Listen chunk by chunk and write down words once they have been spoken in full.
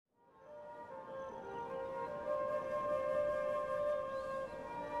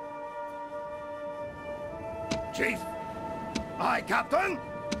Chief. Aye, Captain.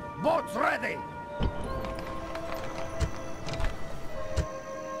 Boats ready.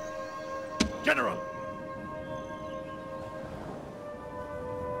 General.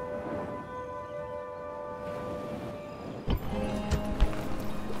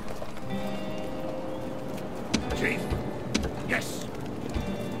 Chief. Yes.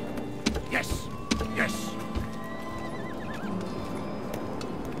 Yes. Yes.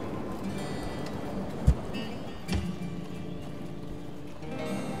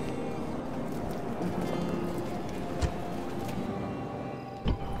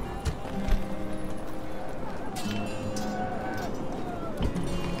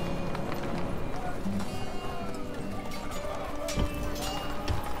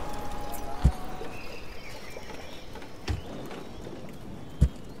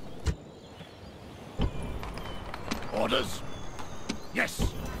 Orders?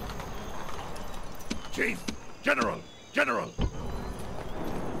 Yes. Chief. General. General.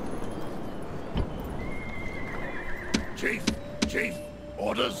 Chief. Chief.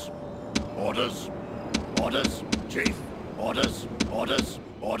 Orders. Orders. Orders. Chief. Orders. Orders.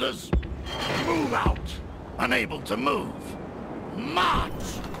 Orders. Move out. Unable to move. March!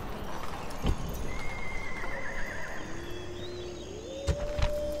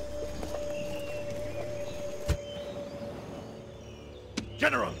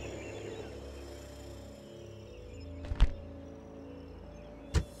 General!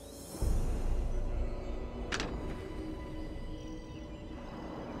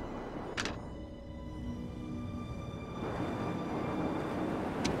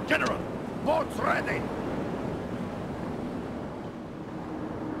 General! Boats ready!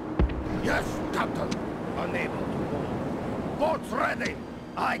 Yes, Captain. Unable to move. Boats ready!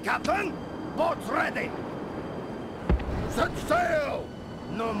 Aye, Captain! Boats ready! Set sail!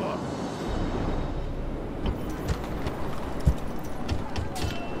 No more.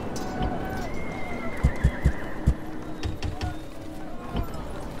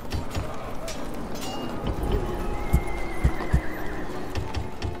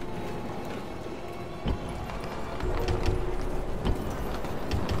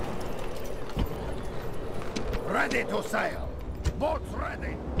 Ready to sail. Boats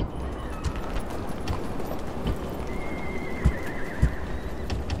ready.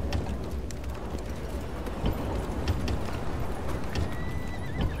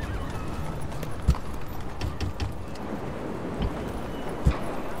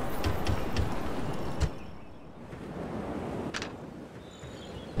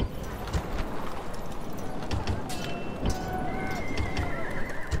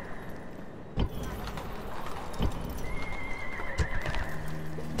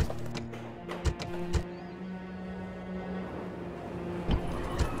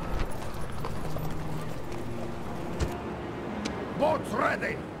 Boats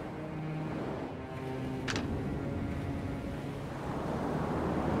ready!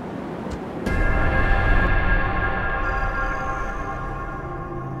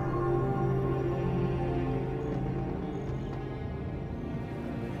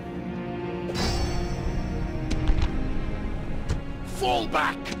 Fall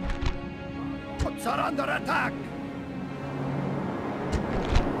back! Boats are under attack!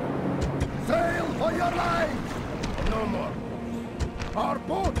 Sail for your lives! No more. Our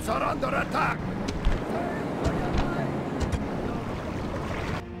boats are under attack! Sail for your lives!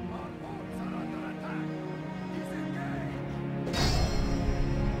 Our boats are under attack! Disengage!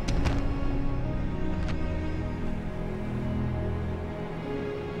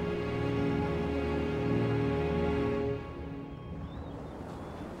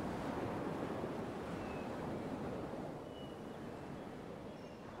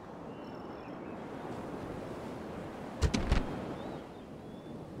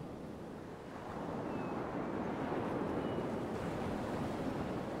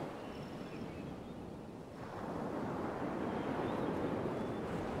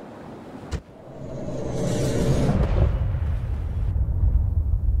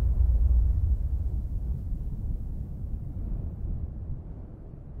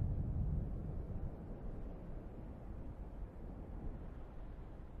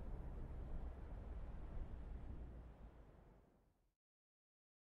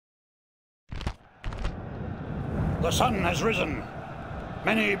 The sun has risen.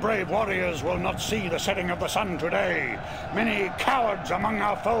 Many brave warriors will not see the setting of the sun today. Many cowards among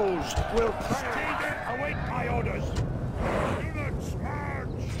our foes will stay there, await my orders. Units, march!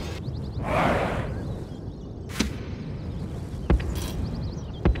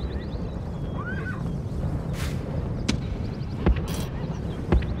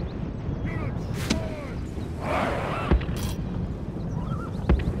 Units, forward!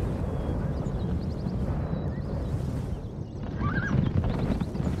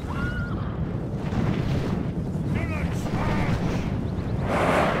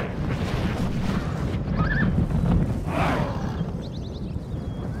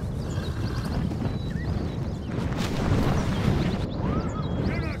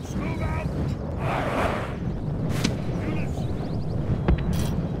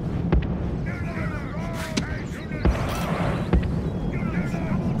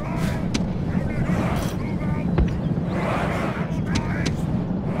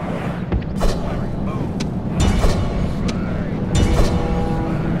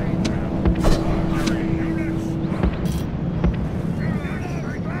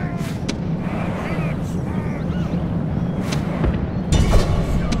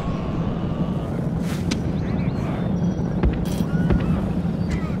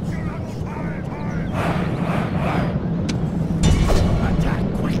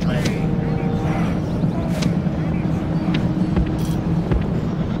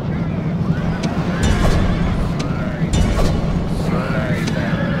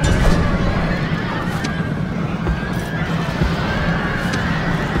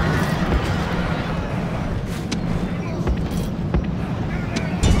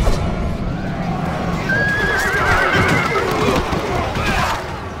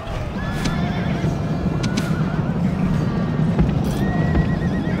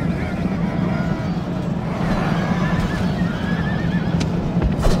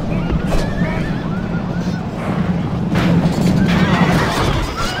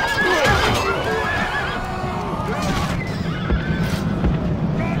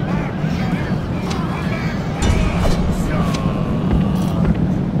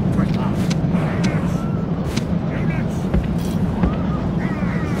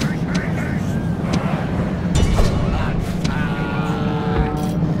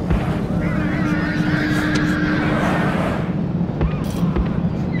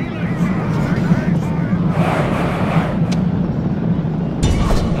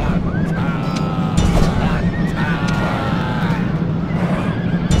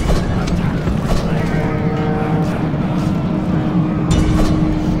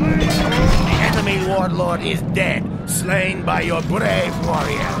 warlord is dead, slain by your brave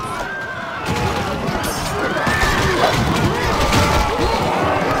warriors.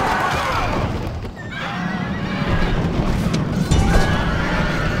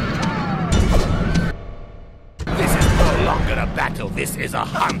 This is no longer a battle, this is a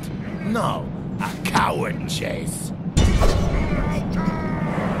hunt. No, a coward chase.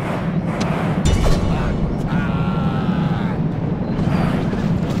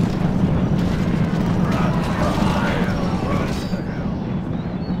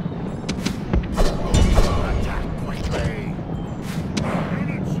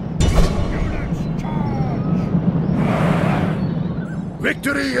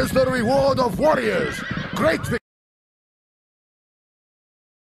 Victory is the reward of warriors! Great victory!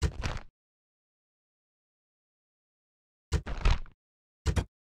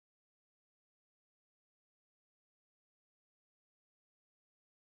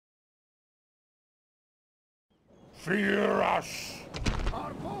 Fear us!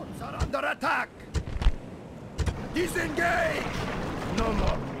 Our boats are under attack! Disengage! No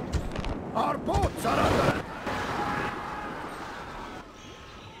more. Our boats are under attack!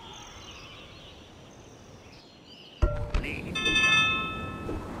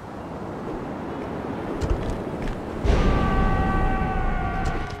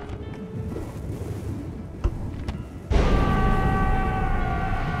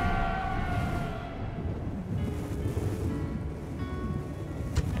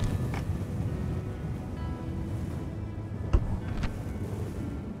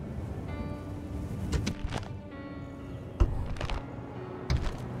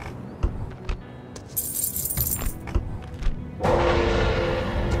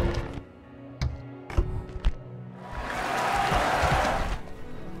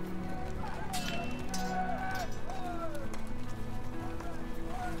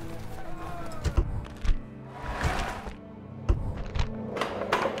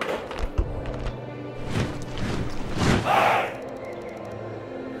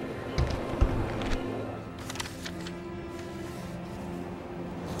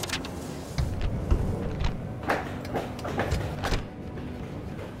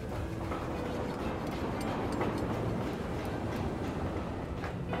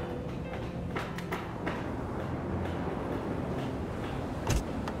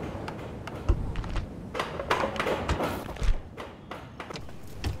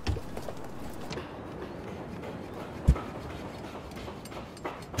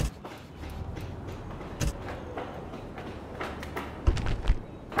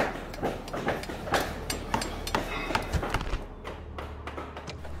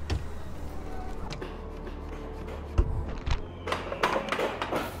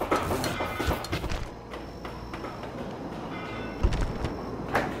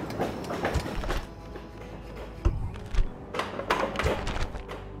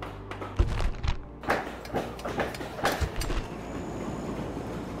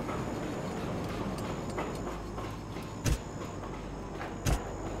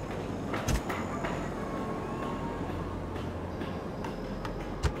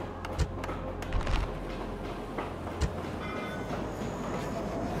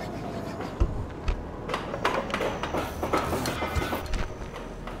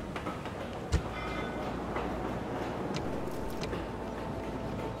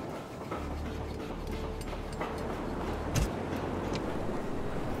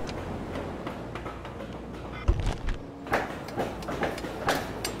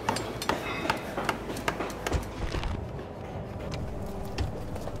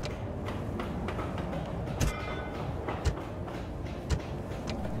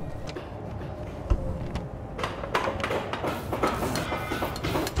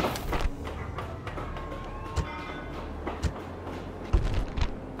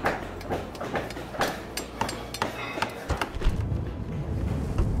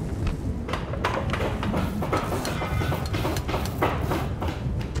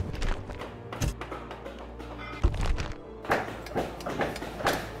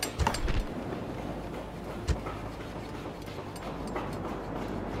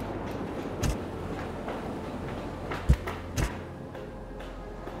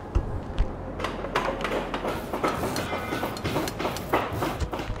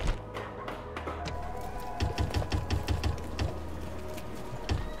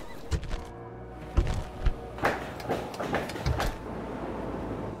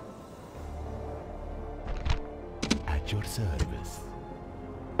 Your service.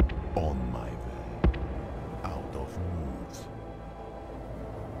 On my way. Out of moves.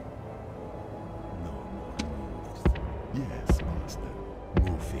 No more moves. Yes, master.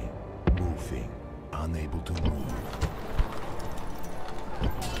 Moving. Moving. unable to move.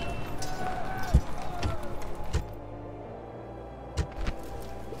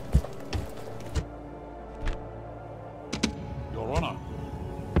 Your Honor.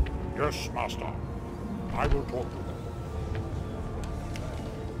 Yes, Master. I will talk to them.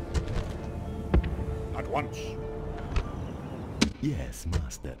 At once. Yes,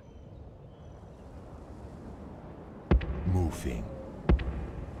 Master. Moving.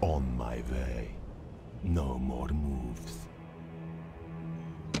 On my way. No more moves.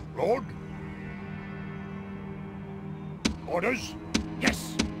 Lord? Orders?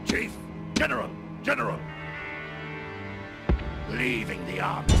 Yes, Chief. General. General. Leaving the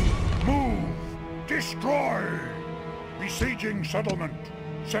army. Move! Destroy! Besieging settlement.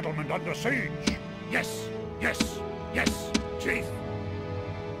 Settlement under siege. Yes, yes, yes, Chief.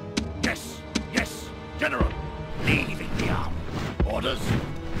 Yes, yes, General. Leaving the army. Orders.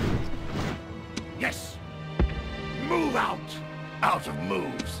 Yes. Move out. Out of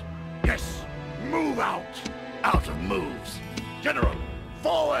moves. Yes. Move out. Out of moves. General.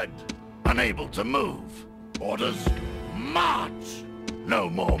 Forward. Unable to move. Orders. March. No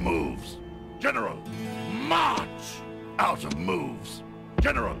more moves. General. March. Out of moves.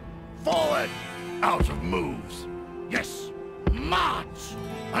 General. Forward. Out of moves. Yes. March.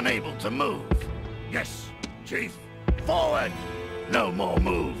 Unable to move. Yes. Chief. Forward. No more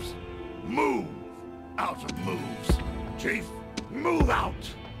moves. Move. Out of moves. Chief. Move out.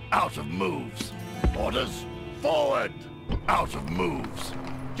 Out of moves. Orders. Forward. Out of moves.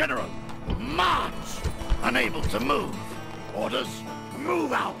 General. March. Unable to move. Orders.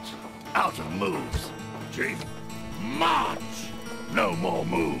 Move out. Out of moves. Chief. March. No more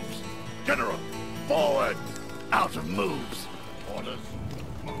moves. General. Forward. Out of moves. Orders.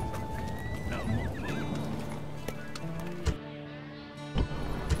 Move. No more moves.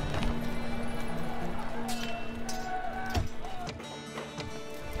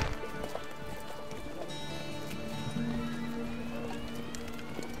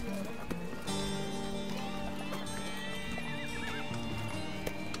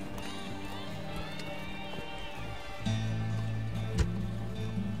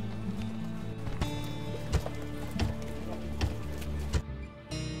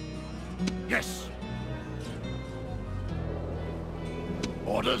 Yes.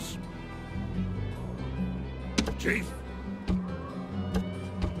 Orders. Chief.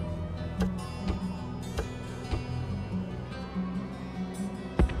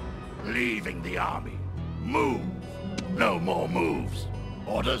 Leaving the army. Move. No more moves.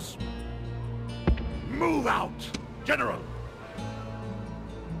 Orders. Move out. General.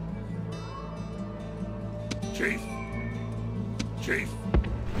 Chief. Chief.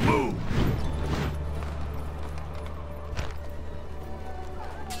 Move.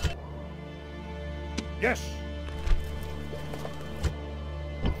 Yes.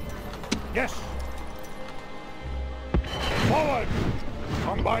 Yes. Forward!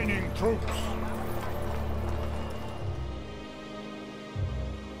 Combining troops.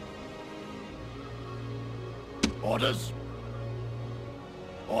 Orders.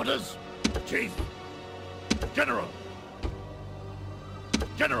 Orders. Chief. General.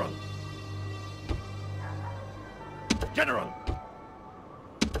 General. General.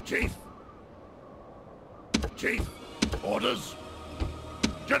 Chief. Chief. Orders.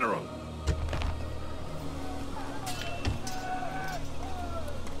 General.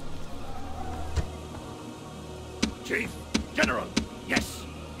 Chief. General. Yes.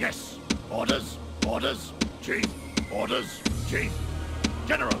 Yes. Orders. Orders. Chief. Orders. Chief.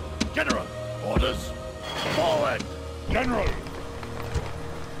 General. General. Orders. Forward. General.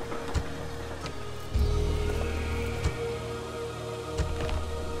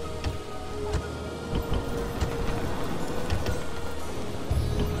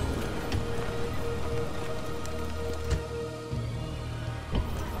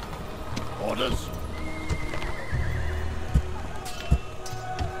 Orders.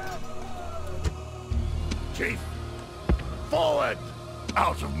 Chief. Forward.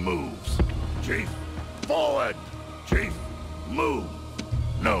 Out of moves. Chief. Forward. Chief. Move.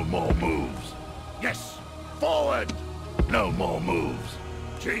 No more moves. Yes. Forward. No more moves.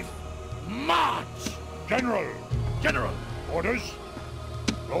 Chief. March. General. General. Orders.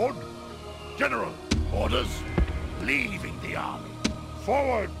 Lord. General. Orders. Leaving the army.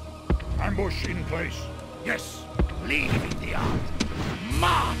 Forward. Ambush in place. Yes. Leaving the army.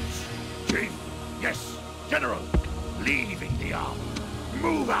 March. Chief. Yes. General. Leaving the army.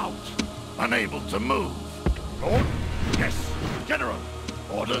 Move out. Unable to move. Lord. Yes. General.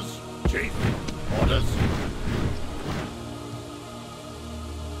 Orders. Chief. Orders.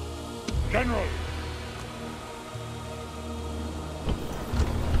 General.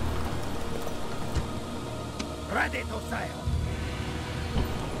 Ready to sail.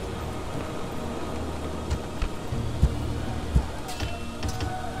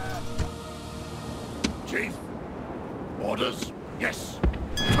 Chief, orders? Yes.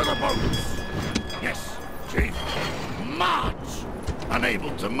 To the boats! Yes, Chief. March!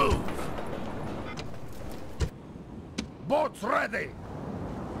 Unable to move. Boats ready!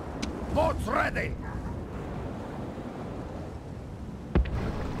 Boats ready!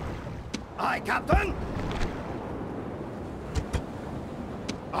 Aye, Captain!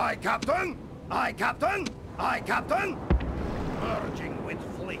 Aye, Captain! Aye, Captain! Aye, Captain! Merging with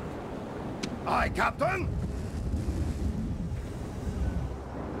fleet. Aye, Captain!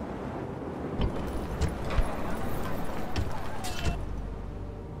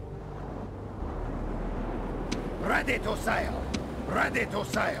 Ready to sail! Ready to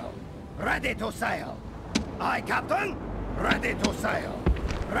sail! Ready to sail! Aye, Captain! Ready to sail!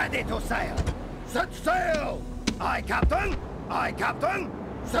 Ready to sail! Set sail! Aye, Captain! Aye, Captain!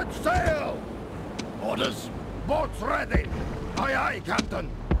 Set sail! Orders? Boats ready! Aye, aye, Captain!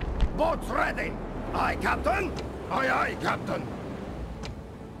 Boats ready! Aye, Captain! Aye, aye, Captain!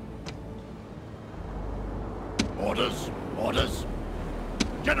 Orders? Orders?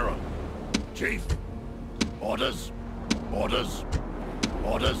 General! Chief! Orders? Orders?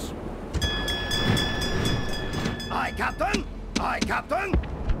 Orders? Aye, Captain! Aye, Captain!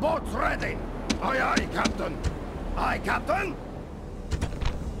 Boats ready! Aye, aye, Captain! Aye, Captain!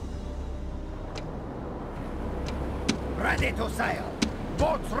 Ready to sail!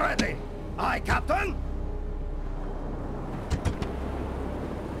 Boats ready! Aye, Captain!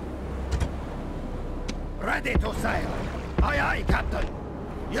 Ready to sail! Aye, aye, Captain!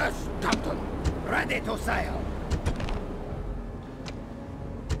 Yes, Captain! Ready to sail!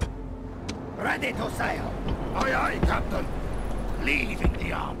 Ready to sail! Aye, aye, Captain! Leaving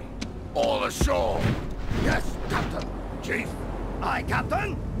the army. All ashore. Yes, Captain! Chief. Aye,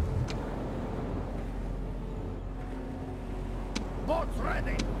 Captain! Boats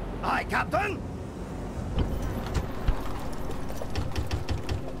ready! Aye, Captain!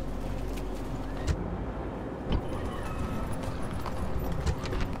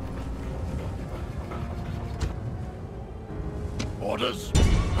 Orders?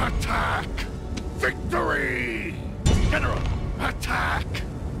 Attack! Victory! General, attack!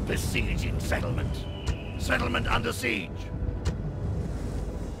 Besieging settlement. Settlement under siege.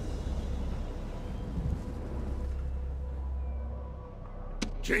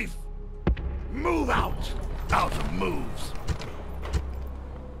 Chief, move out! Out of moves.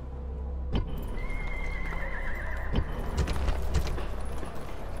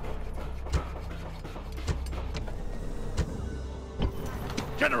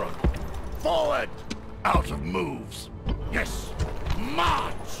 General, forward! Out of moves. Yes, march!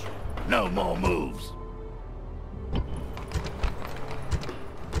 No more moves.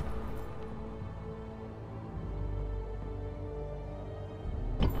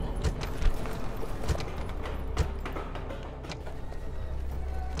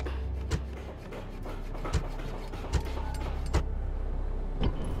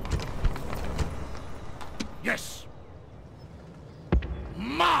 Yes.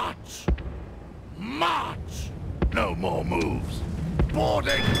 March! March! No more moves.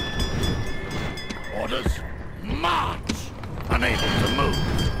 Boarding! Orders. March! Unable to move.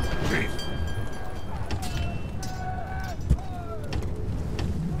 Chief.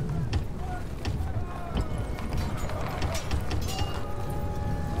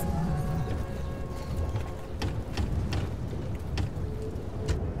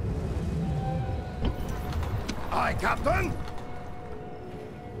 Aye, Captain!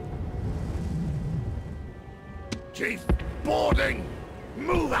 Chief, boarding!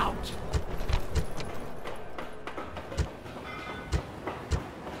 Move out!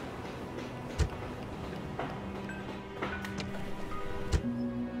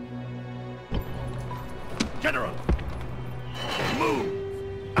 General!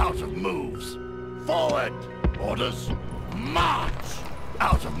 Move! Out of moves! Forward! Orders! March!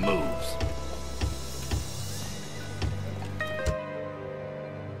 Out of moves!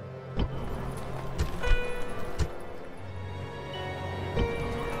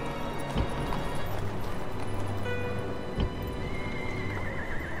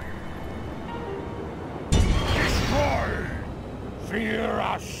 Fear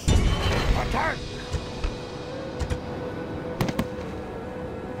us! Attack!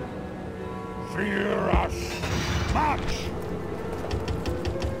 Fear us! March!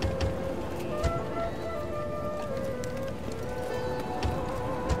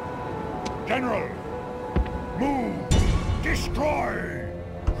 General! Move! Destroy!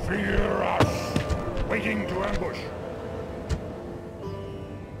 Fear us! waiting to ambush.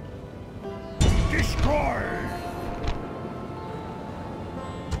 Destroy!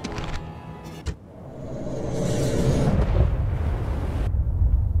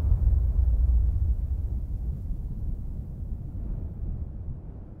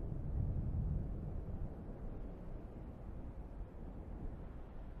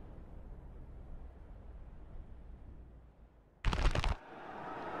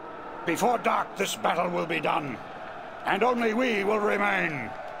 Before dark, this battle will be done, and only we will remain.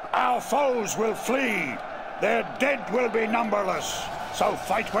 Our foes will flee. Their dead will be numberless. So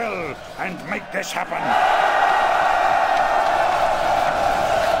fight well and make this happen.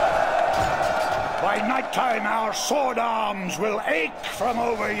 By nighttime, our sword arms will ache from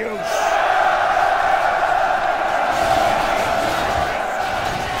overuse.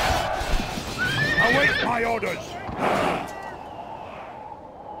 Await my orders.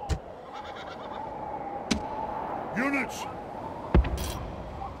 Units!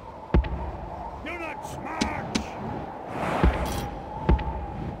 Units, march!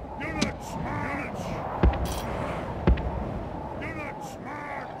 Units, march! Units,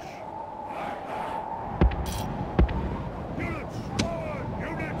 march! Units, forward!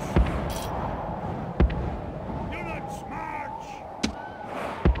 Units! Units, march!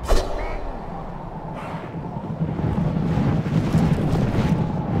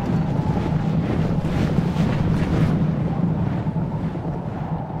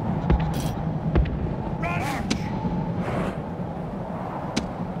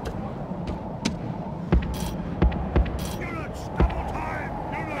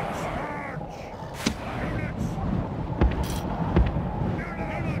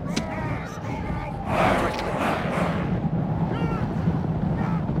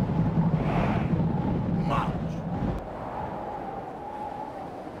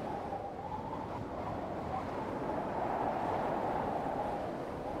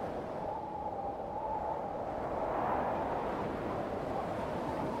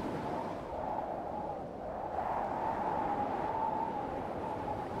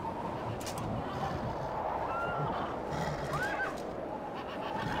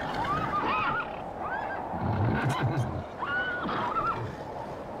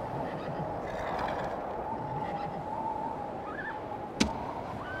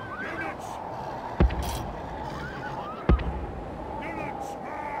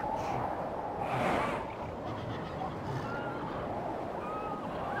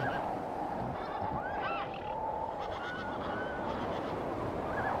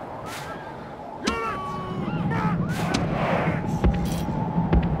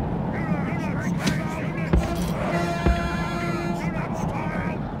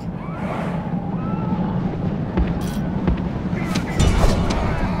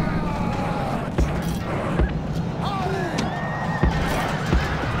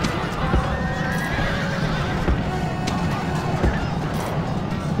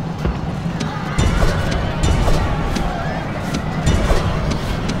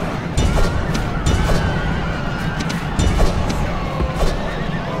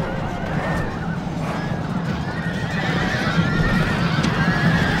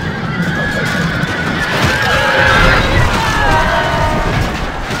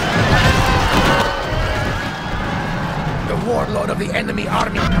 The enemy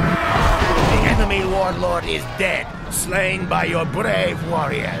army. The enemy warlord is dead, slain by your brave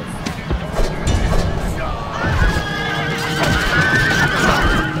warriors.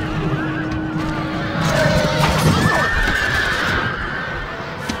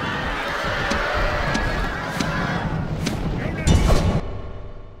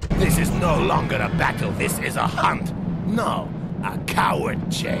 This is no longer a battle, this is a hunt. No, a coward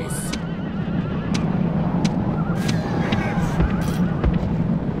chase.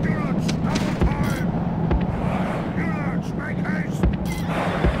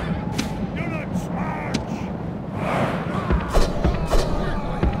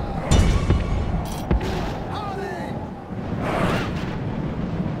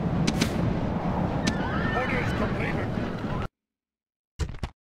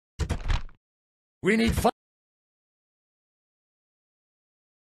 We need fire.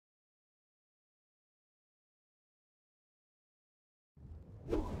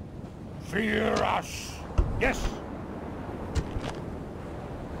 Fear us. Yes.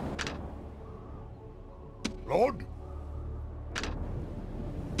 Lord?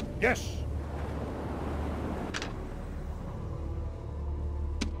 Yes.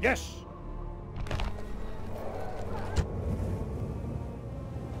 Yes.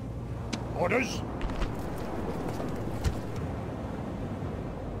 Orders?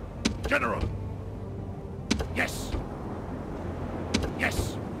 General!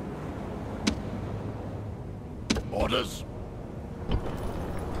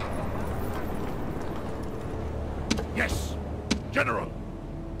 General!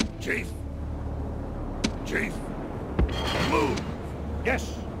 Chief! Chief! Move!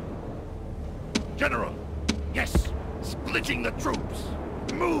 Yes. General! Yes! Splitting the troops!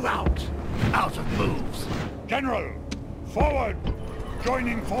 Move out! Out of moves! General, forward!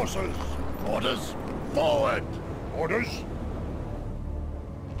 Joining forces. Orders! Forward! Orders?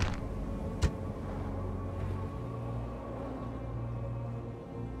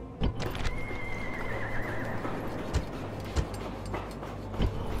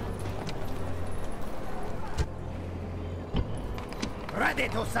 Ready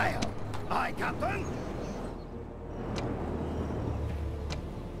to sail! Aye, Captain!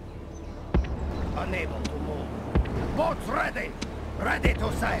 Unable to move. Boats ready! Ready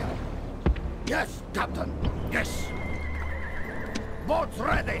to sail! Yes, Captain! Yes! Boats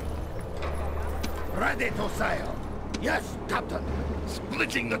ready! Ready to sail! Yes, Captain!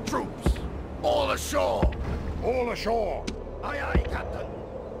 Splitting the troops! All ashore! All ashore. Aye, aye, Captain!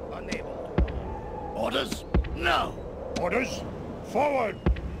 Unable to move. Orders? No! Orders? Forward!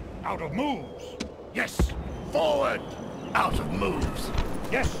 Out of moves. Yes! Forward! Out of moves!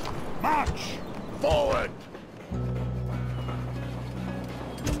 Yes, march! Forward!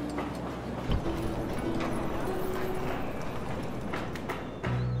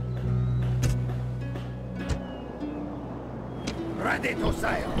 Ready to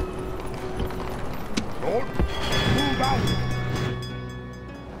sail! Lord, move out!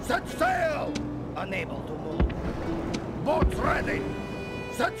 Set sail! Unable to move. Boats ready!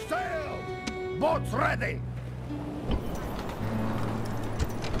 Set sail! Boats ready!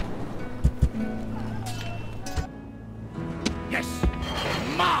 Yes!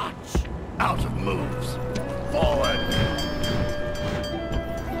 March! Out of moves! Forward!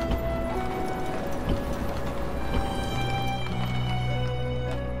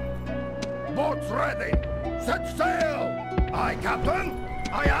 Boats ready! Set sail! Aye, Captain!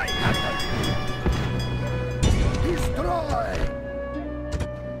 Aye, aye, Captain! Destroy!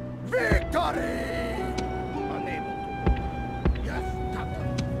 Victory! Unable to move. Yes, Captain!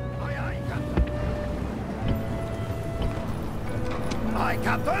 Aye, aye, Captain! Aye,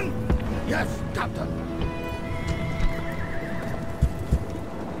 Captain! Yes, Captain!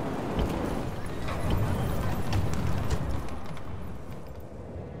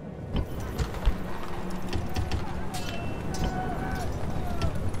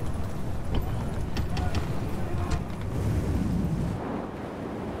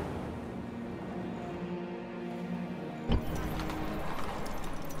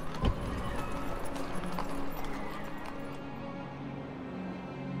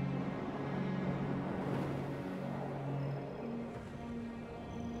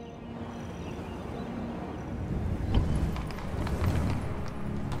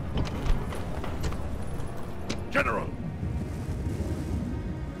 General!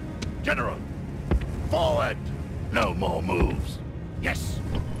 General! Forward! No more moves! Yes!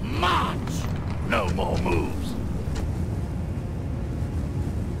 March! No more moves!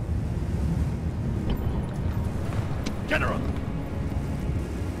 General!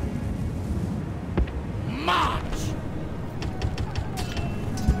 March!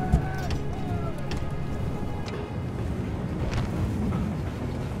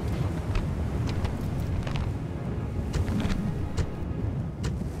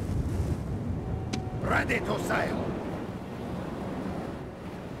 Ready to sail!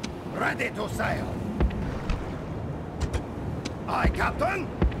 Ready to sail! Aye, Captain!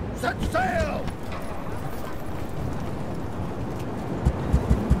 Set sail!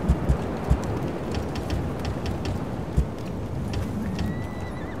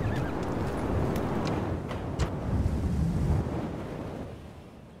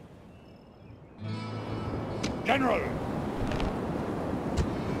 General!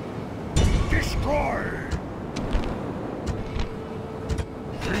 Destroy!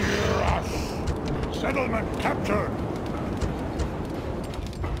 Fear us! Settlement captured!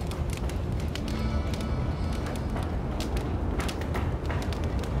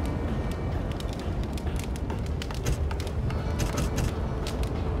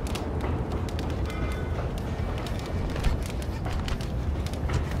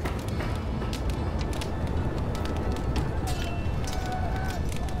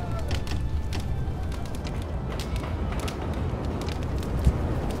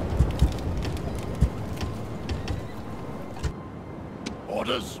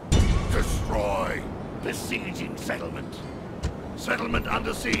 Orders, destroy! Besieging settlement. Settlement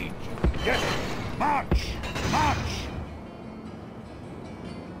under siege. Yes, march! March!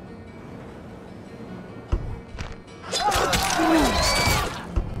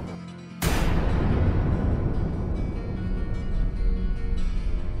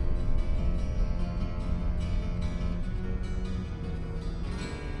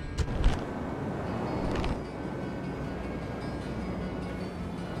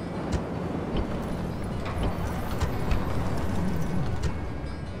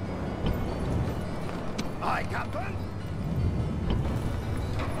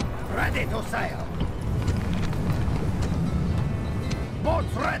 sail!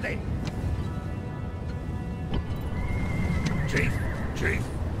 Boats ready! Chief, Chief.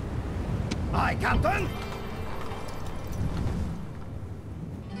 Aye, Captain!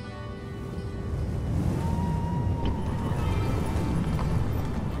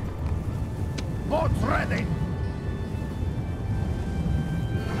 Boats ready!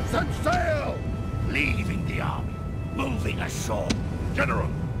 Set sail! Leaving the army. Moving ashore. General,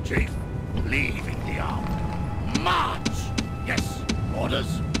 Chief. Leaving the army. March! Yes.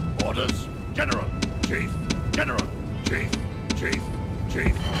 Orders. Orders. General, Chief. General, Chief. Chief.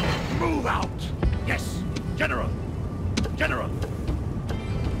 Chief. Move out! Yes. General. General.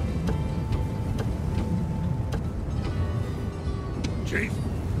 Chief.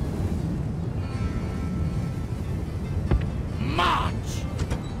 March!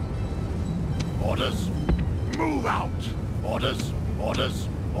 Orders. Move out! Orders. Orders.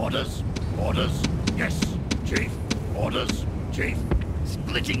 Orders. Orders. Yes, Chief. Orders. Chief.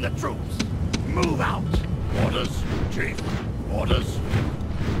 Splitting the troops. Move out! Orders. Chief. Orders.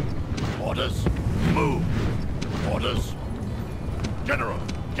 Orders. Move! Orders. General.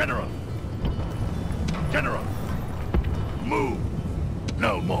 General. General. Move!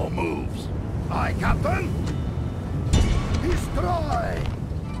 No more moves. Aye, Captain! Destroy!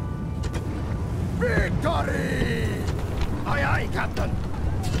 Victory! Aye, aye, Captain!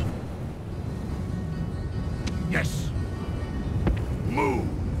 Yes. Move!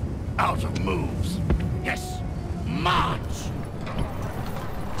 Out of moves. Yes. March!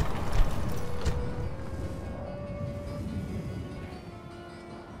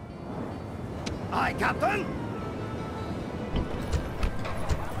 Aye, Captain!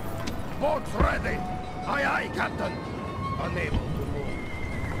 Boats ready! Aye, aye, Captain! Unable to move.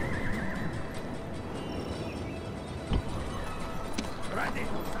 Ready to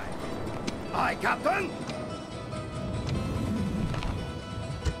sail. Aye, Captain!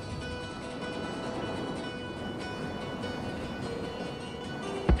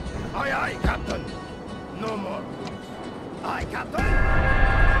 Aye, aye, Captain! No more. Aye, Captain!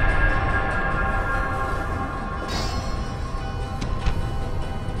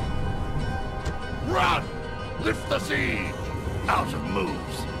 Run! Lift the siege! Out of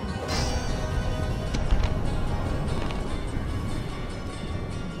moves.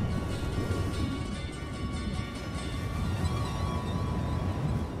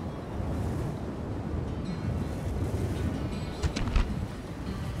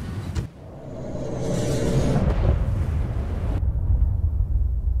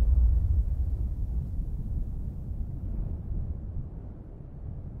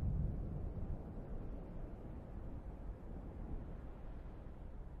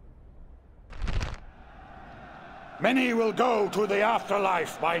 Many will go to the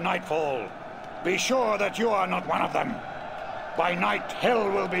afterlife by nightfall. Be sure that you are not one of them. By night, hell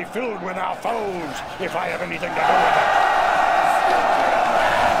will be filled with our foes, if I have anything to do with it.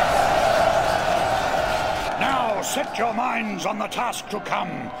 Now set your minds on the task to come,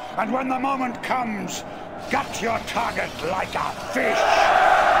 and when the moment comes, gut your target like a fish.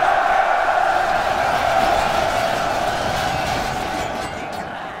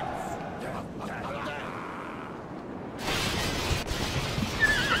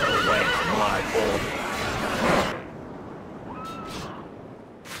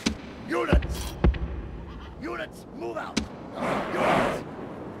 Units! Units, move out! Units!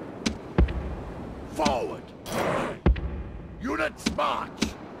 Forward! Units march!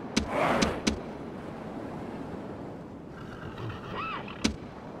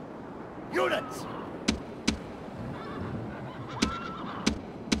 Units!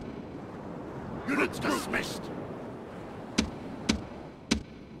 Units dismissed!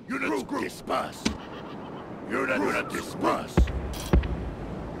 Units group disperse! Unit disperse!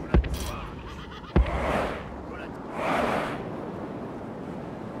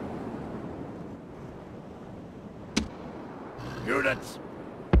 Units!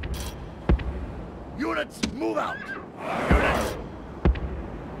 Units, move out! Units!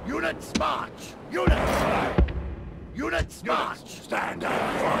 Units, march! Units! Units, march! Stand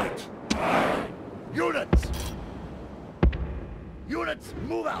and fight! Units! Units,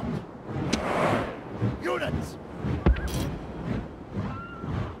 move out! Units!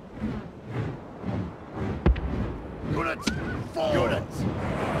 Units, forward! Units!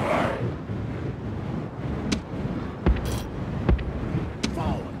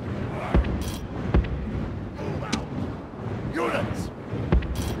 Forward! Move out! Units!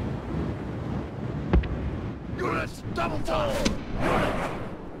 Units, double time! Units!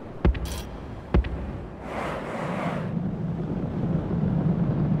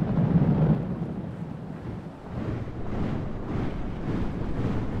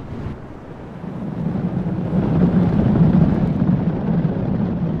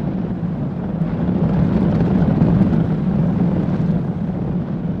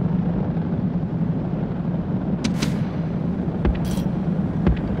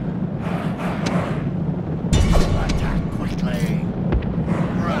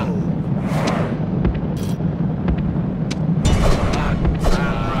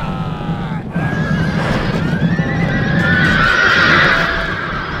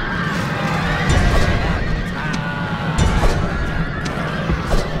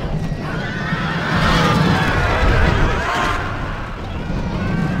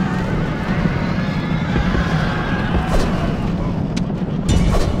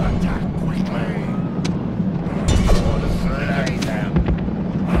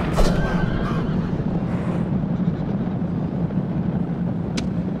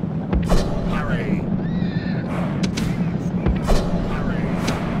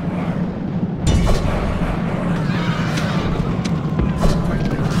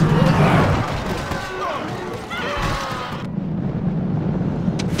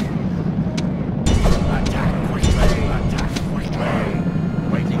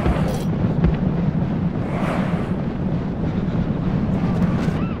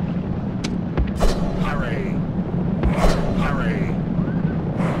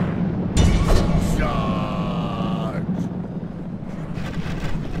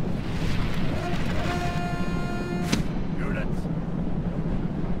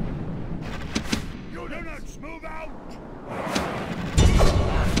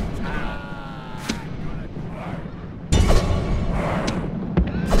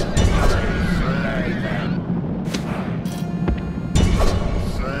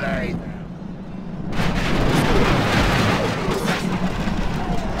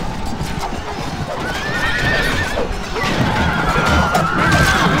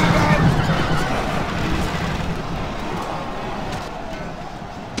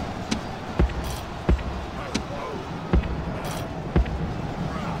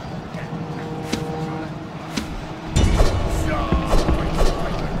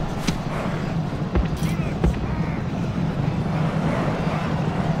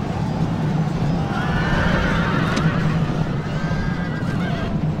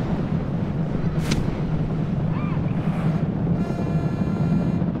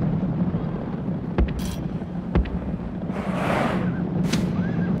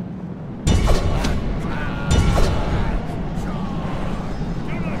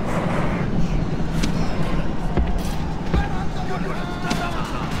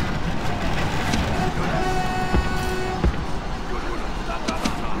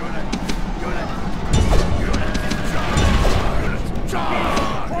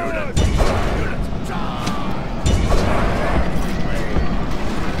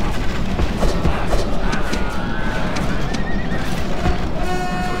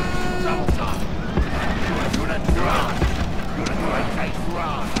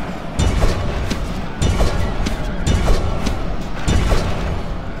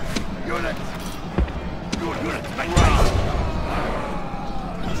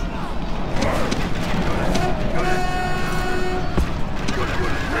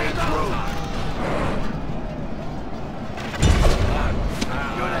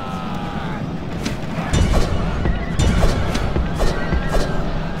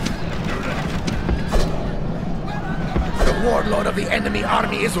 of the enemy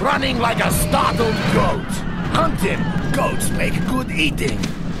army is running like a startled goat. Hunt him. Goats make good eating.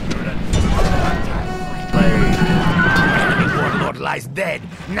 Enemy warlord lies dead.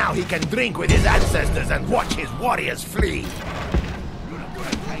 Now he can drink with his ancestors and watch his warriors flee.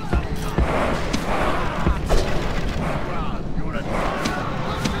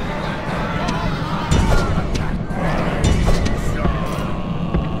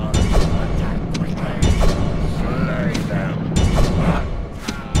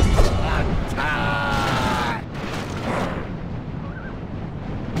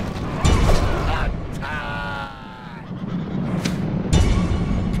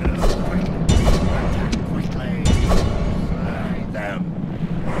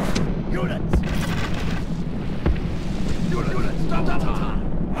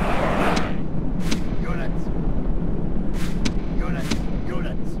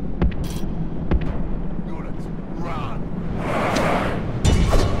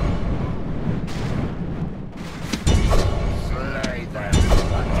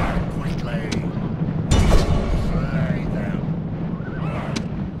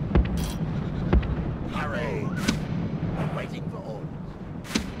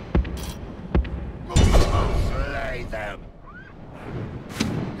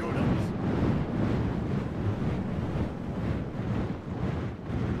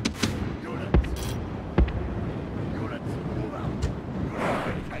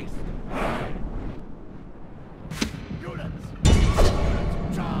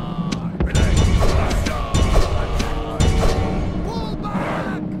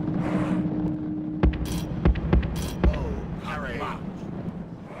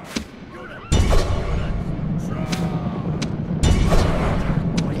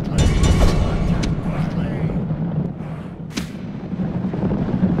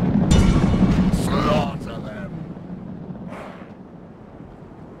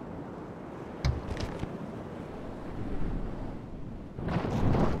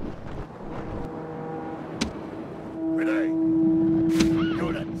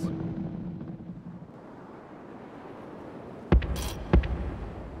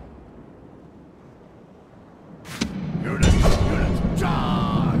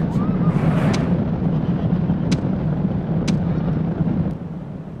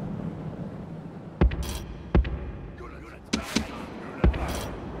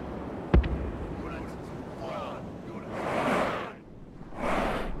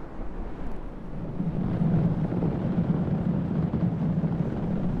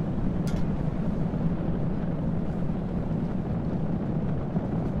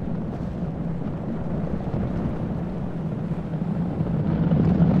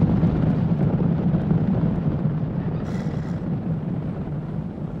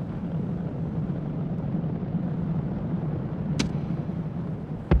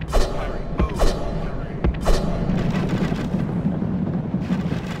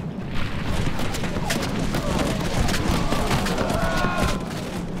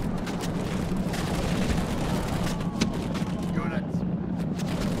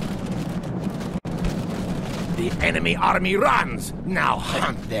 Enemy army runs! Now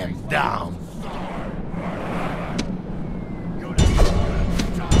hunt them down!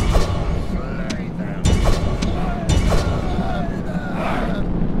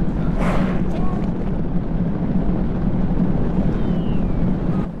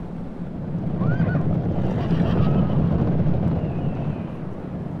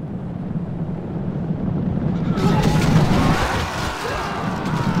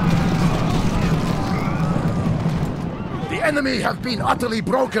 The enemy have been utterly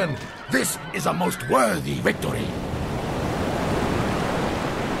broken. This is a most worthy victory.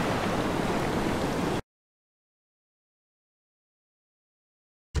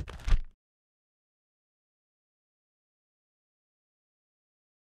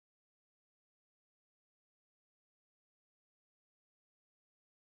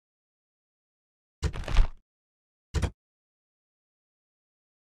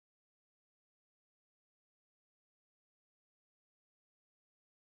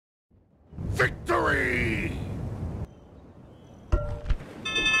 Victory!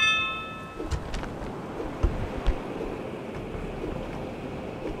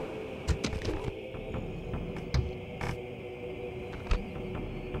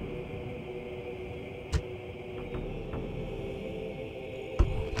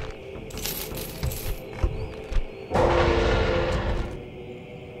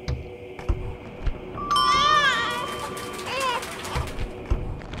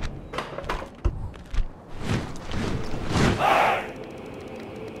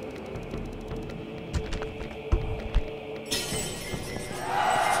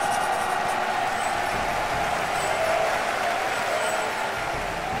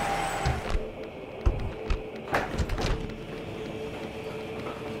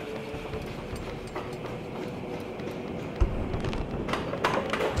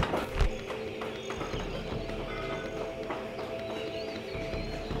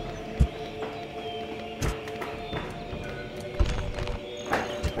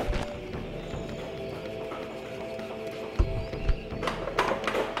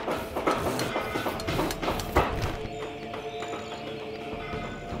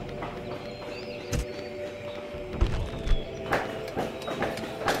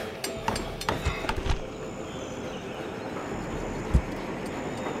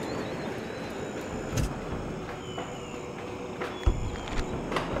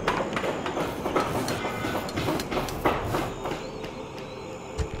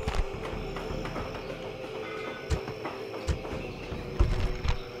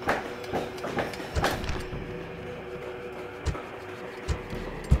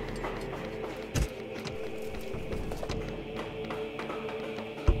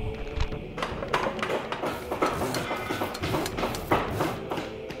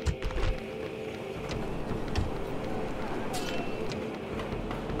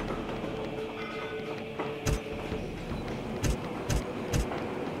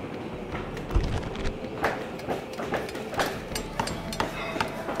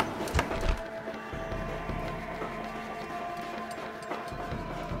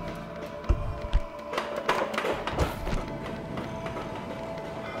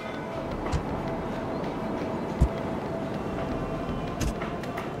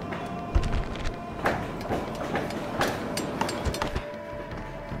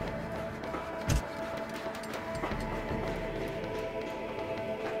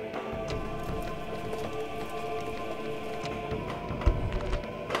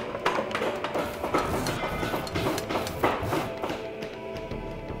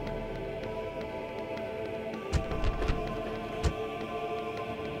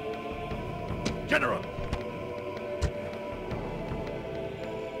 General!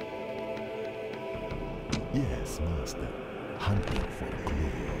 Yes, master. Hunting for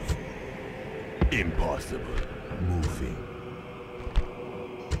clues. Impossible. Moving.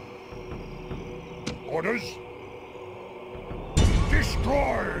 Orders?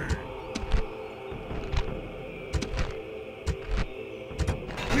 Destroy!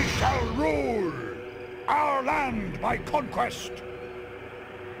 We shall rule our land by conquest.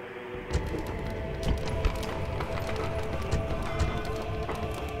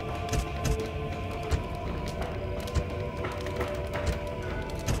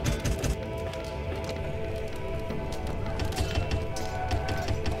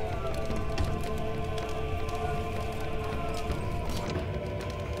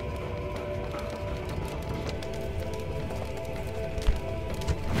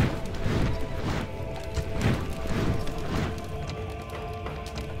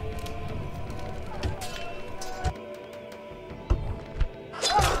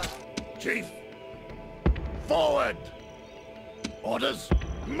 Chief! Forward! Orders,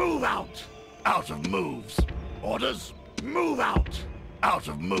 move out! Out of moves! Orders, move out! Out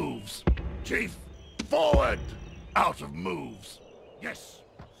of moves! Chief, forward! Out of moves! Yes,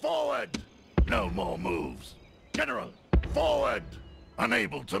 forward! No more moves! General, forward!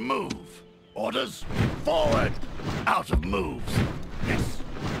 Unable to move! Orders, forward! Out of moves! Yes,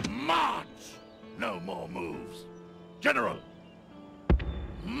 march! No more moves! General,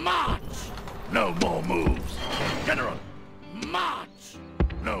 march! No more moves! General, march!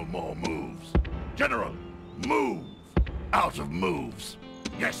 No more moves! General, move! Out of moves!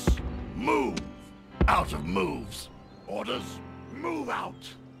 Yes, move! Out of moves! Orders, move out!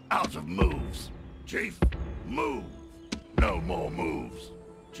 Out of moves! Chief, move! No more moves!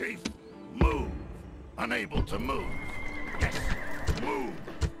 Chief, move! Unable to move! Yes, move!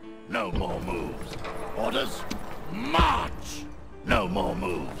 No more moves! Orders, march! No more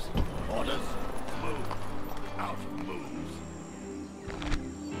moves! Orders, move! Out of moves!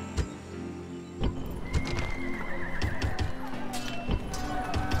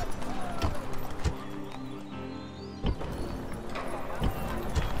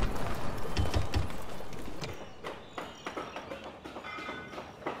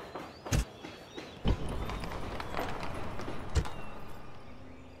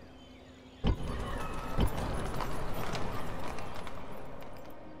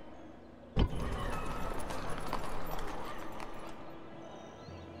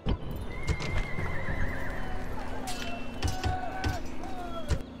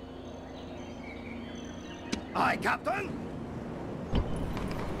 Aye, Captain!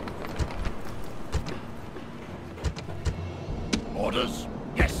 Orders?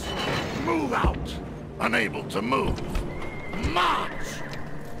 Yes. Move out! Unable to move. March!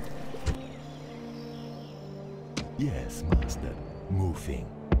 Yes, master. Moving.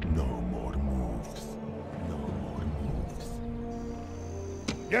 No more moves. No more moves.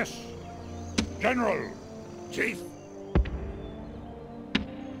 Yes, General. Chief?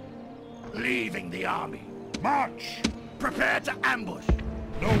 Leaving the army. March! Prepare to ambush.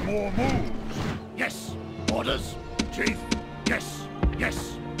 No more moves! Yes. Orders? Chief? Yes.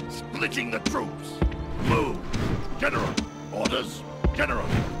 Yes. Splitting the troops. Move. General. Orders? General.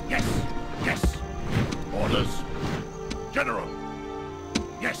 Yes. Yes. Orders? General.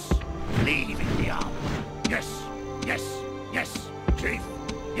 Yes. Leaving the army. Yes. Yes. Yes. Chief.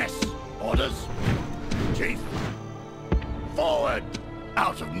 Yes. Orders? Chief. Forward.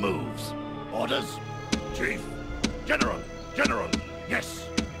 Out of moves. Orders? Chief. General. General. Yes.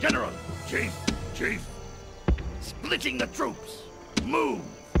 General. Chief. Chief. Splitting the troops. Move.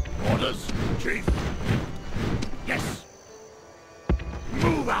 Orders. Chief. Yes.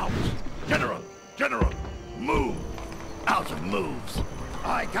 Move out. General. General. Move. Out of moves.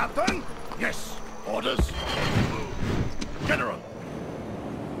 Aye, Captain. Yes. Orders. Move. General.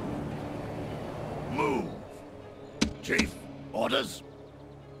 Move. Chief. Orders.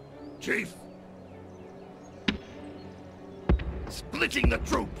 Chief. Splitting the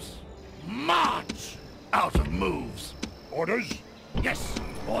troops. March! Out of moves. Orders? Yes.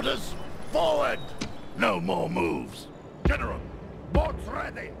 Orders. Forward! No more moves. General. Boats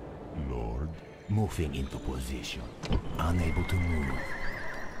ready. Lord. Moving into position. Unable to move.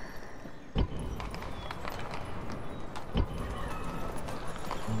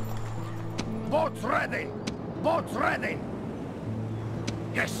 Boats ready. Boats ready.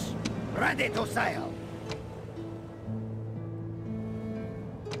 Yes. Ready to sail.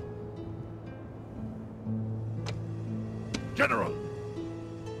 General.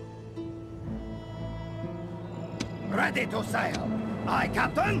 Ready to sail. Aye,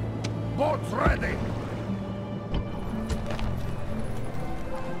 Captain. Boats ready!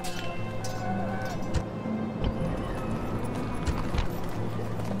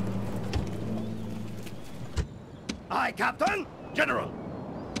 Aye, Captain! General!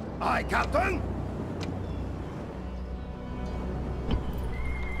 Aye, Captain!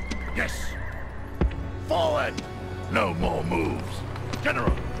 Yes! Forward! No more moves!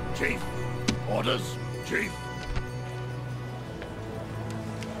 General! Chief! Orders! Chief!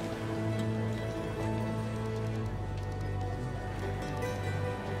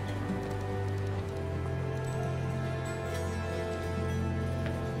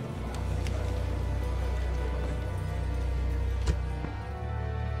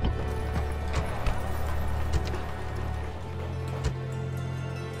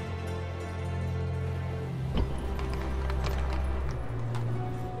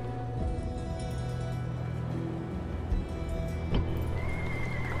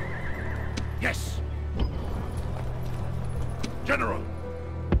 Yes! General!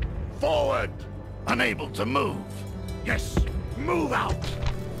 Forward! Unable to move. Yes! Move out!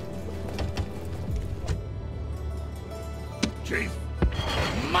 Chief!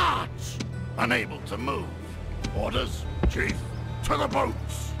 March! Unable to move. Orders, Chief. To the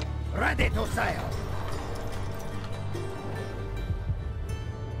boats! Ready to sail!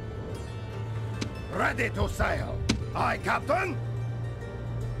 Ready to sail! Aye, Captain!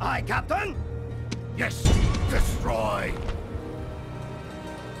 Aye, Captain! Yes! Destroy!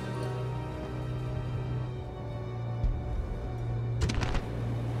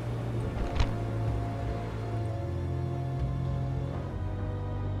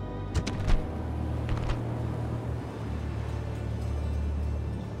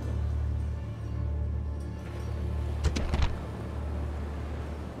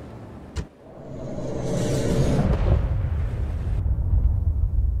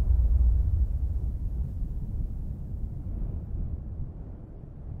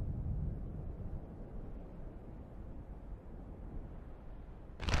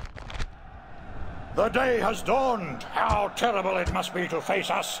 The day has dawned. How terrible it must be to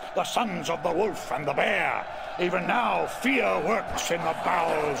face us, the sons of the wolf and the bear. Even now, fear works in the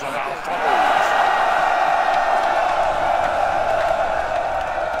bowels of our foes.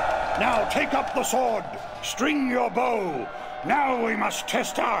 Now take up the sword, string your bow. Now we must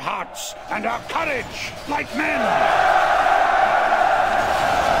test our hearts and our courage like men.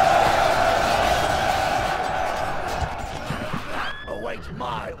 Await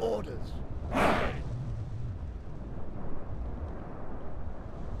my orders.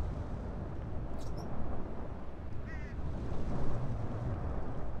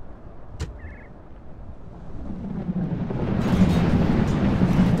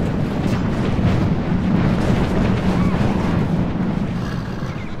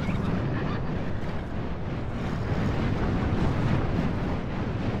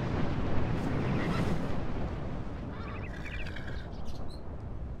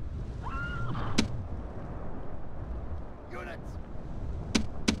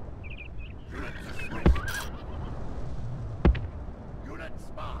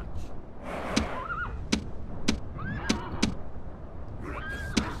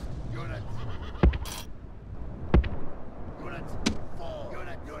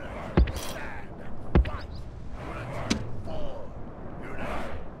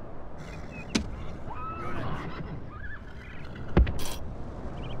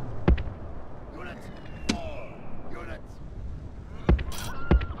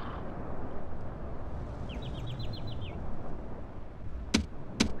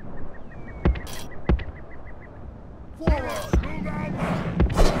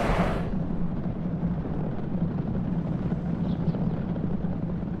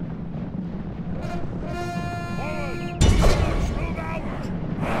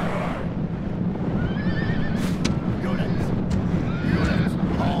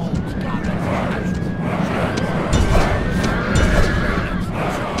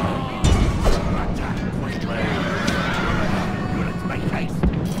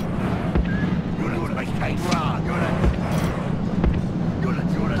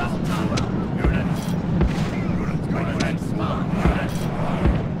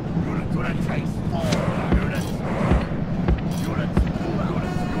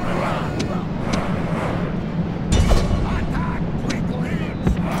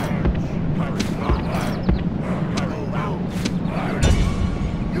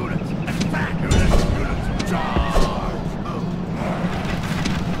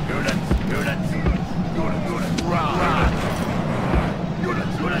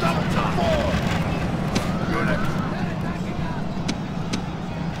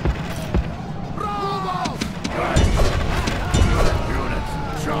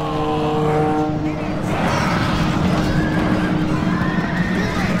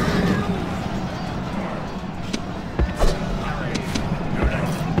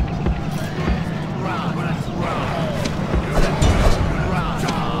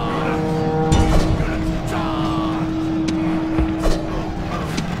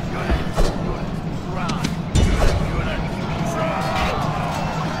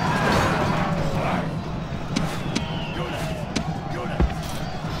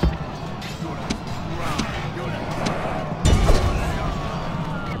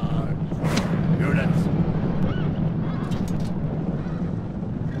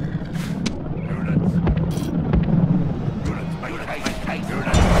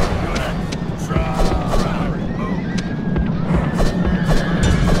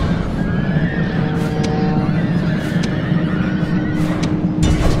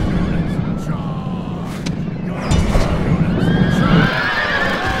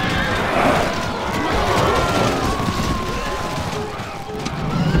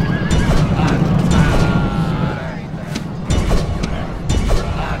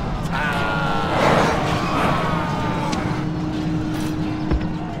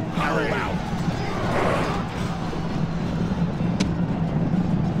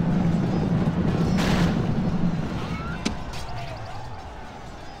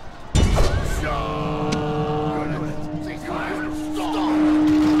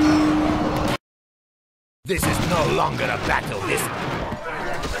 This is no longer a battle.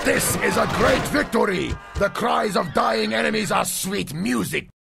 This is a great victory! The cries of dying enemies are sweet music.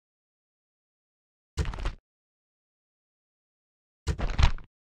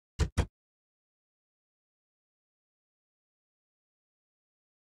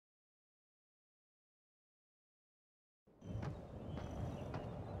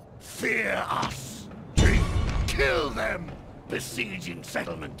 Fear us! Chief, kill them! Besieging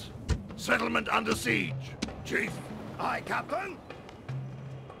settlement. Settlement under siege. Chief. Aye, Captain.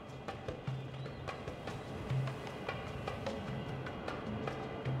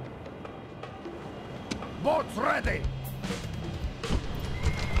 Boats ready.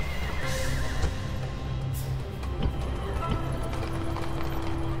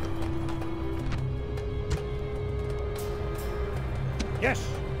 Yes.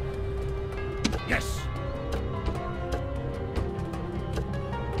 Yes.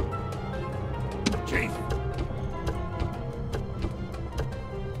 Chief.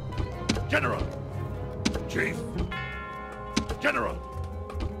 General. Chief. General.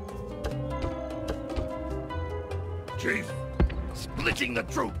 Chief. Splitting the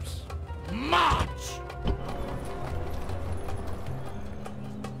troops. March!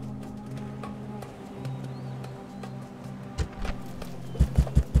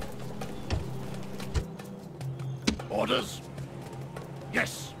 Orders?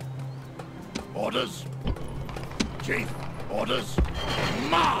 Yes. Orders? Chief, orders?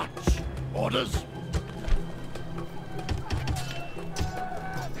 March! Orders?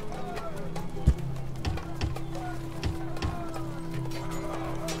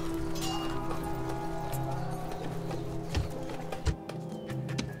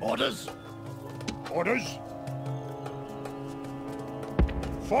 Orders? Orders?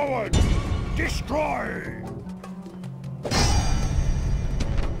 Forward! Destroy!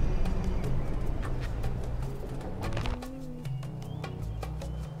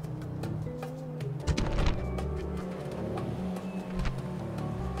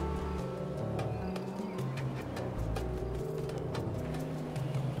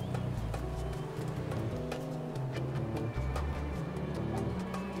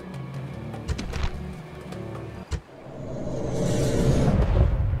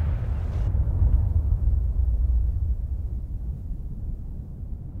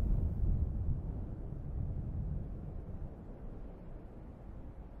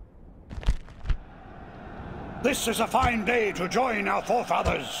 This is a fine day to join our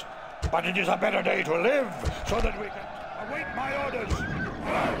forefathers, but it is a better day to live so that we can await my orders.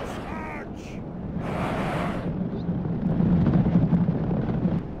 March!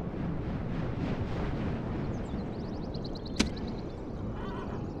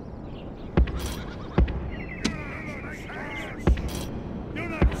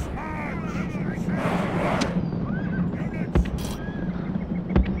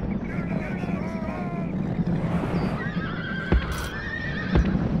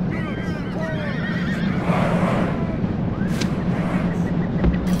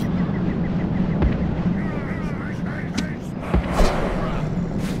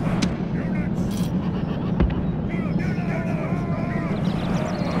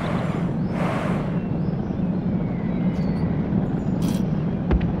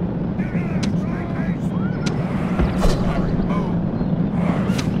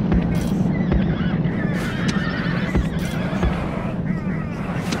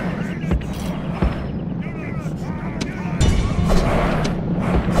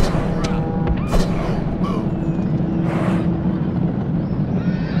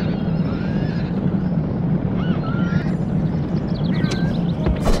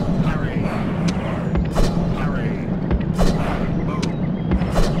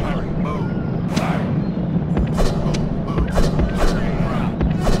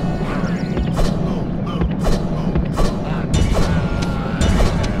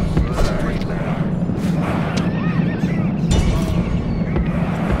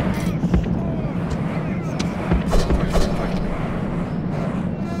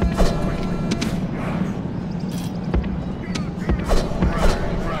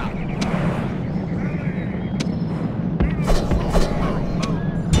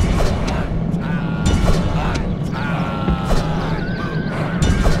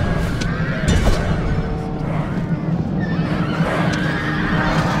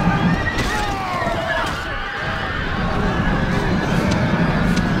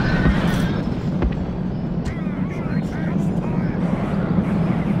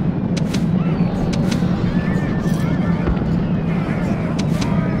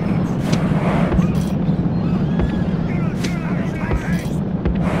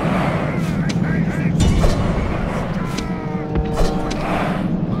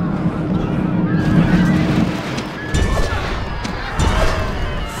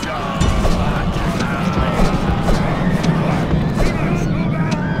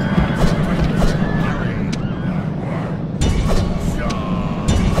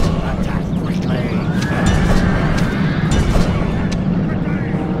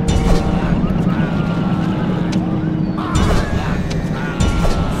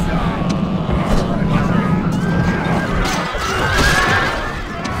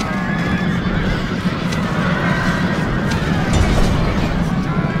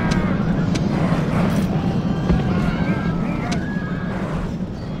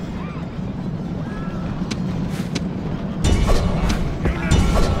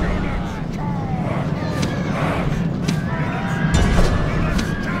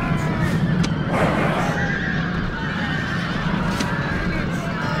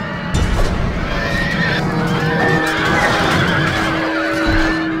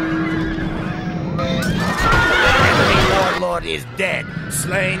 dead,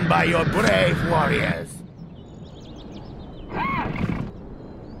 slain by your brave warriors.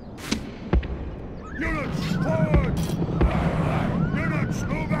 Units, forward! Units,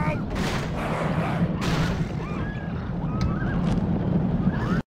 move out!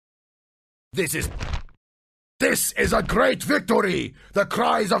 This is a great victory! The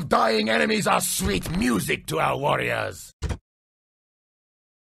cries of dying enemies are sweet music to our warriors.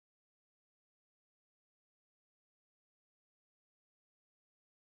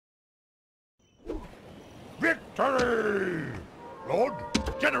 Victory! Lord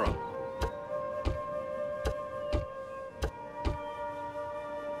General!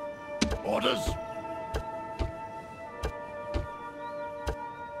 Orders?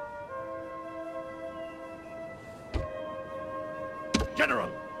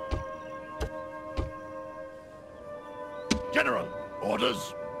 General! General!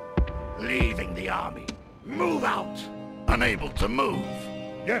 Orders? Leaving the army. Move out! Unable to move.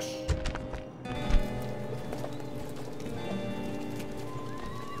 Yes.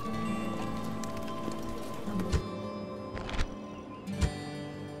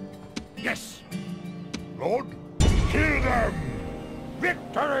 Yes! Lord, kill them!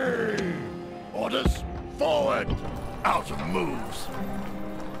 Victory! Orders? Forward! Out of moves.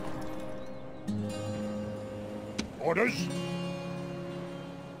 Orders?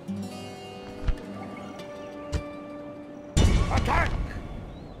 Attack!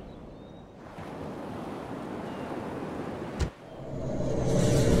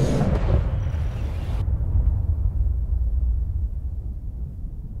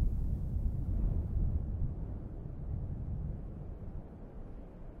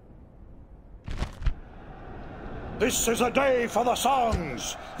 This is a day for the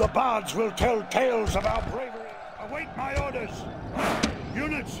songs. The bards will tell tales of our bravery. Await my orders.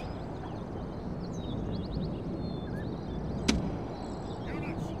 Units!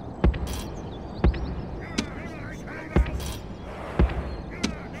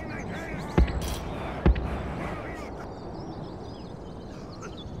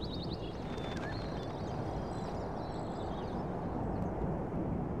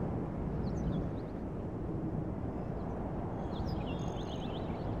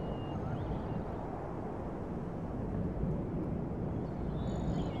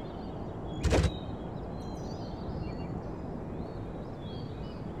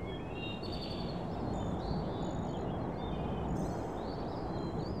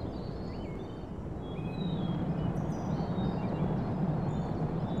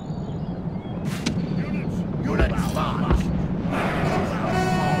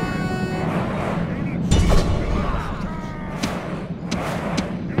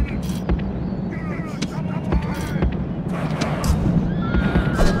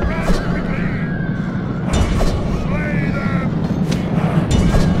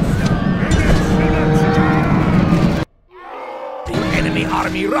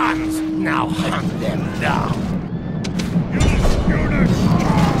 Army runs! Now hunt them down!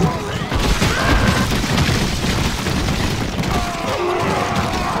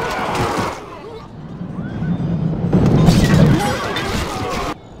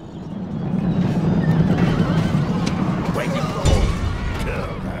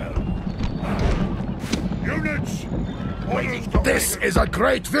 This is a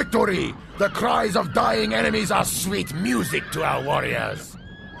great victory! The cries of dying enemies are sweet music to our warriors.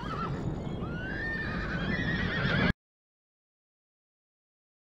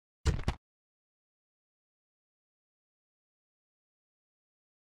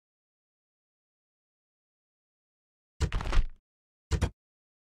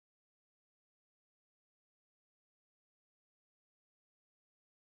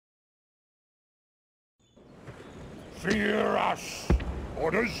 Fear us!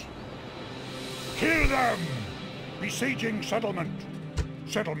 Orders? Kill them! Besieging settlement.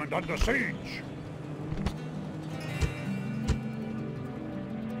 Settlement under siege.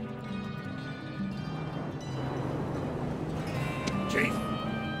 Chief!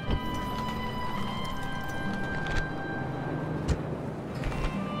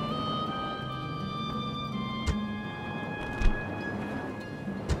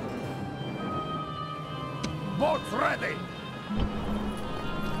 Boats ready!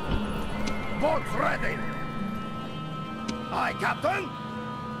 Boats ready! Aye, Captain!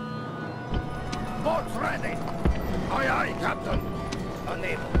 Boats ready! Aye, aye, Captain!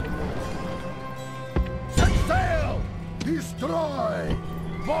 Unable to move. Set sail! Destroy!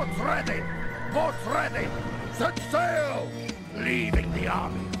 Boats ready! Boats ready! Set sail! Leaving the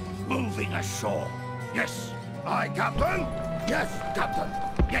army. Moving ashore. Yes. Aye, Captain! Yes, Captain!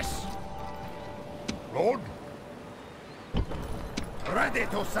 Yes. Lord? Ready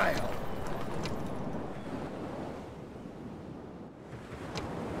to sail.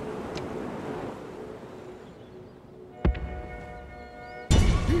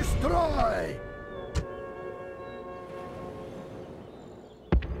 Destroy!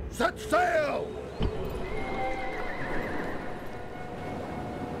 Set sail!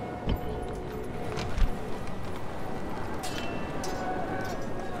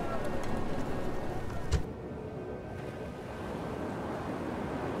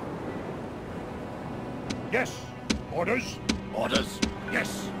 Yes. Orders? Orders?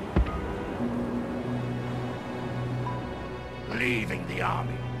 Yes. Leaving the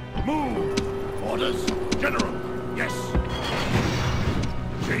army. Move! Orders? General? Yes.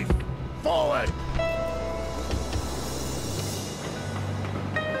 Chief, forward!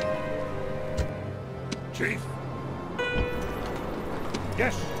 Chief?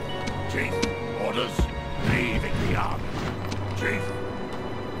 Yes. Chief, orders? Leaving the army. Chief,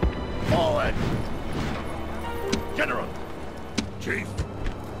 forward! General! Chief!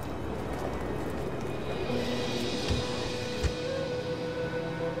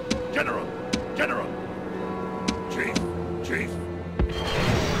 General! General! Chief! Chief!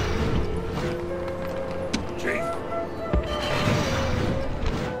 Chief!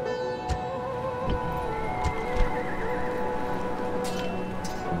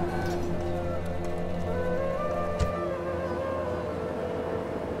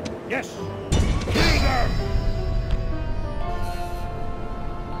 Yes. Kill them!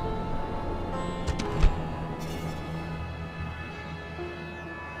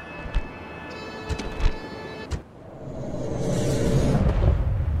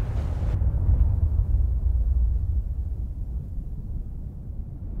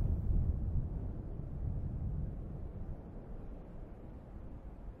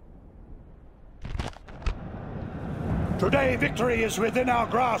 Today, victory is within our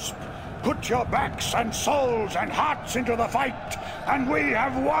grasp. Put your backs and souls and hearts into the fight, and we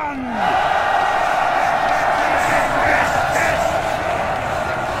have won!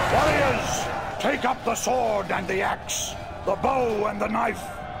 Warriors, take up the sword and the axe, the bow and the knife.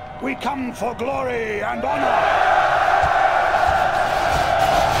 We come for glory and honor!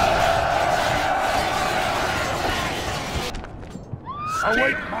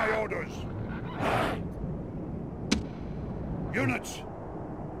 Await my orders. Units!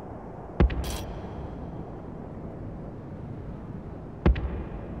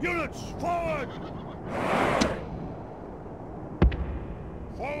 Units, forward!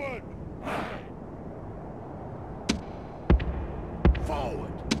 Forward!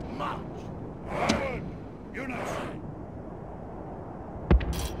 Forward! March! Forward! Units!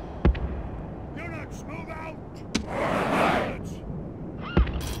 Units, move out! Units!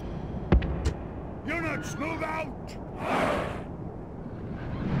 Units, move out!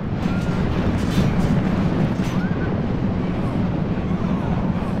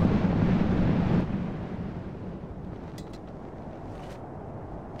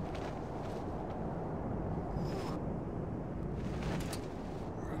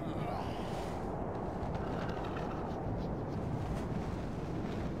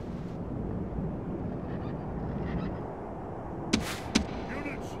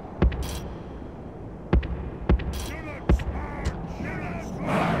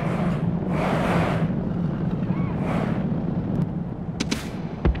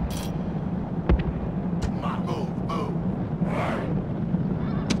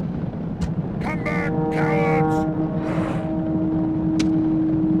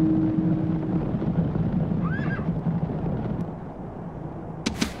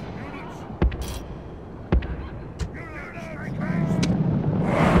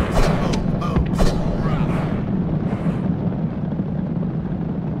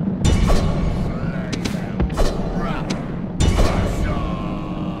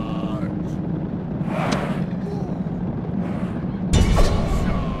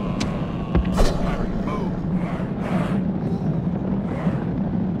 Move!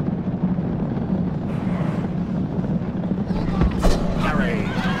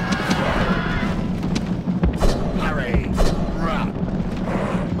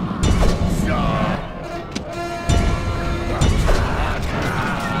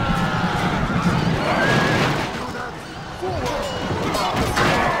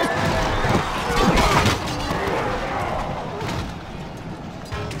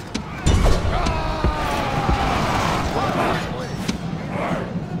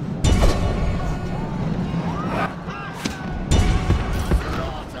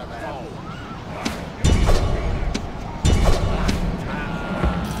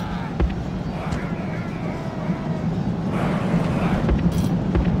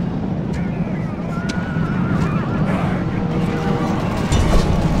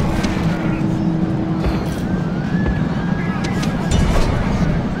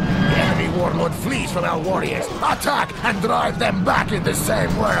 warlord flees from our warriors. Attack and drive them back in the same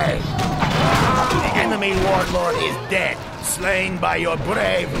way. The enemy warlord is dead, slain by your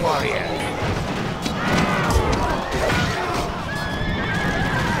brave warriors.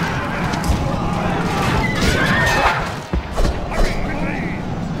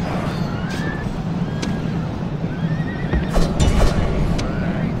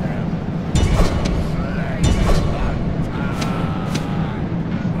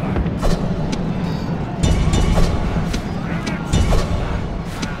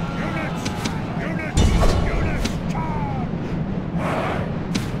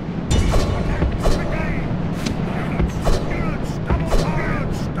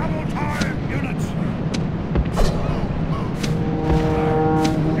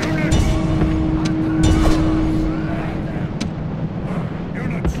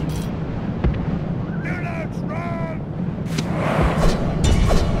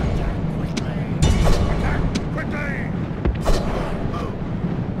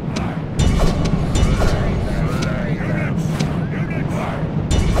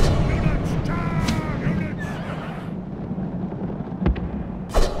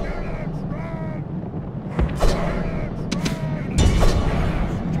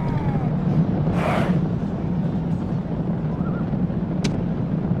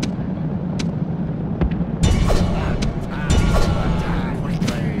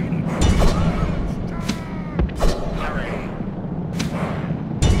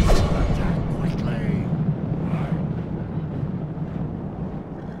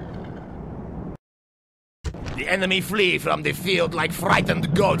 The enemy flee from the field like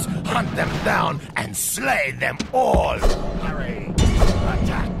frightened goats. Hunt them down and slay them all. Hurry!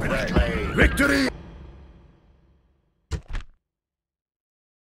 Attack quickly! Victory!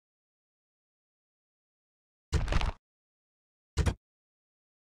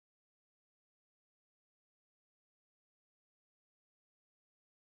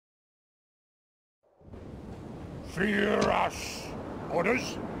 Fear us!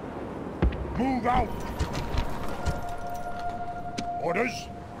 Orders? Move out! Orders?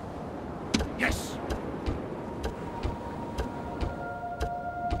 Yes!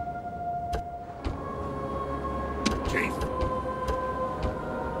 Chief!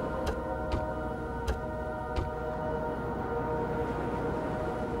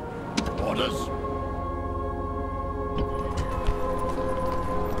 Orders?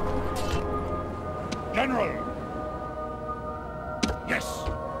 General! Yes!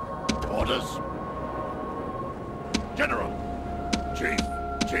 Orders? General! Chief!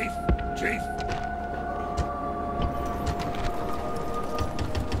 Chief! Chief!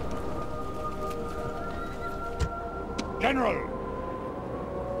 General!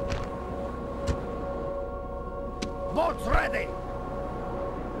 Boats ready!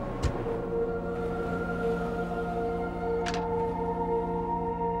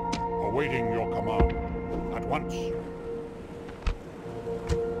 Awaiting your command. At once.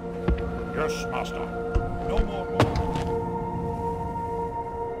 Yes, Master. No more.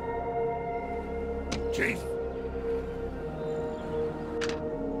 Chief!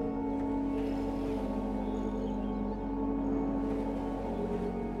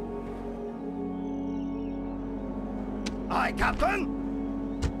 Aye, Captain!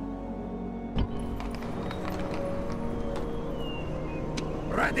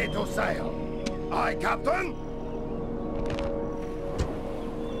 Ready to sail. Aye, Captain!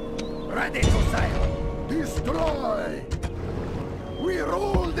 Ready to sail. Destroy! We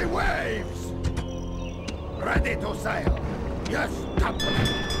rule the waves! Ready to sail. Yes, Captain!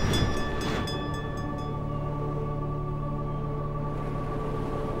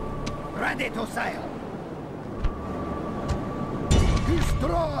 Ready to sail.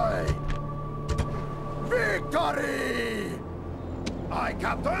 Destroy! Victory! Aye,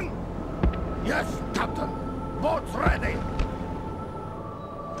 Captain? Yes, Captain. Boats ready.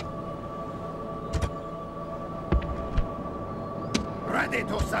 Ready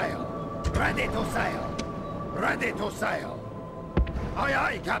to sail. Ready to sail. Ready to sail. Aye,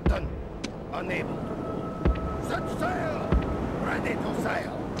 aye, Captain. Unable to. Set sail. Ready to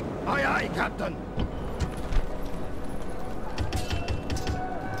sail. Aye, aye, Captain.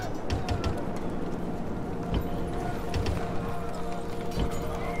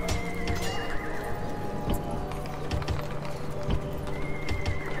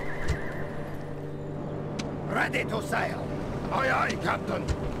 Ready to sail. Aye, aye, Captain.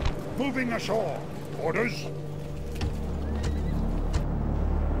 Moving ashore. Orders?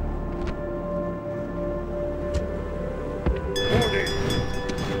 Boarding.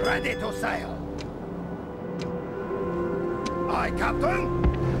 Ready to sail. Aye,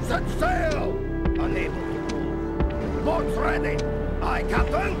 Captain. Set sail. Boats ready. Aye,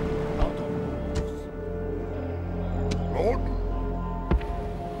 Captain. Lord?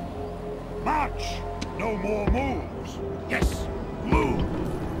 March! No more moves! Yes, move.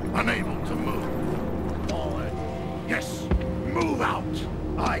 Unable to move. Forward. Yes, move out.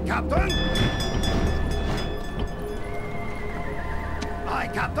 Aye, Captain. Aye,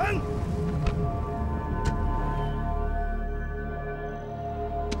 Captain.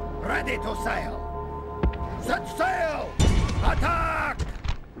 Ready to sail. Set sail! Attack!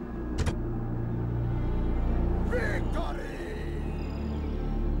 Victory!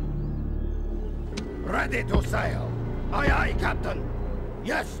 Ready to sail. Aye, aye, Captain.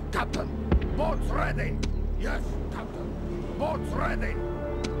 Yes, Captain. Boats ready. Yes, Captain. Boats ready.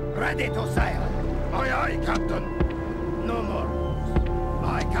 Ready to sail. Aye, aye, Captain. No more moves.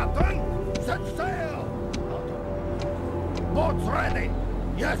 Aye, Captain. Set sail. Boats ready.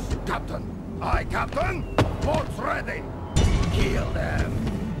 Yes, Captain. Aye, Captain. Boats ready. Kill them.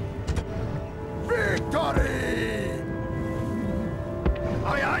 Victory!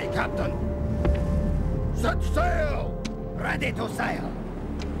 Aye, aye, Captain. Set sail. Ready to sail.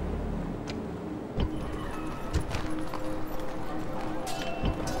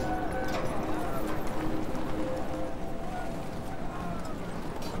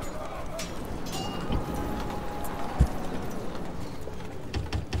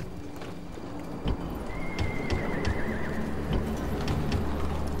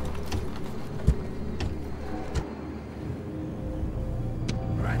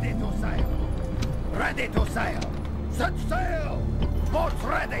 Ready to sail. Ready to sail. Set sail. Boats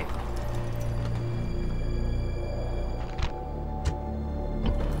ready.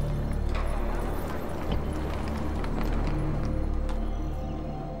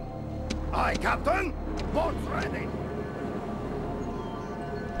 Aye, Captain. Boats ready.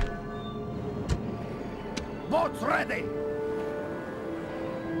 Boats ready.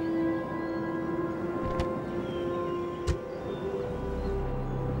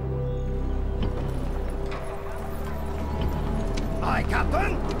 Aye,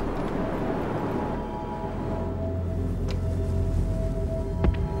 Captain.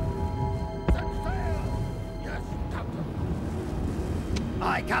 Set sail. Yes, Captain.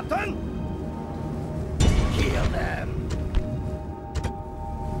 Aye, Captain. Kill them.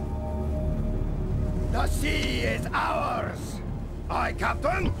 The sea is ours. Aye,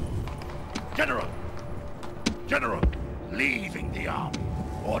 Captain. General! General! Leaving the army.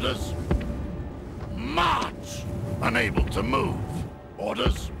 Orders? March! Unable to move.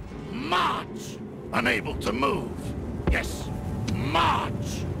 Orders? March! Unable to move. Yes,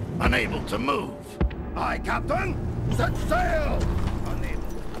 march! Unable to move. Aye, Captain. Set sail. Unable.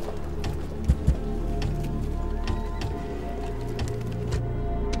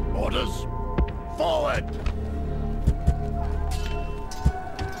 Orders? Forward!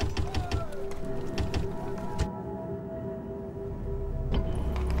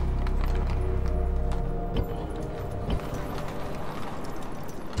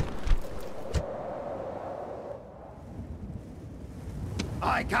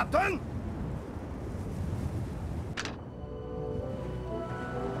 Aye, Captain.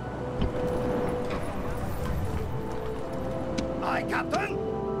 Aye, Captain.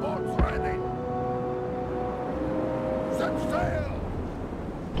 Boats ready. Set sail.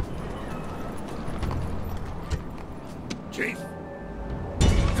 Chief!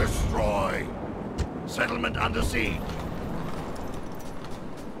 Destroy! Settlement under siege.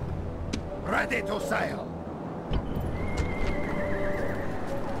 Ready to sail.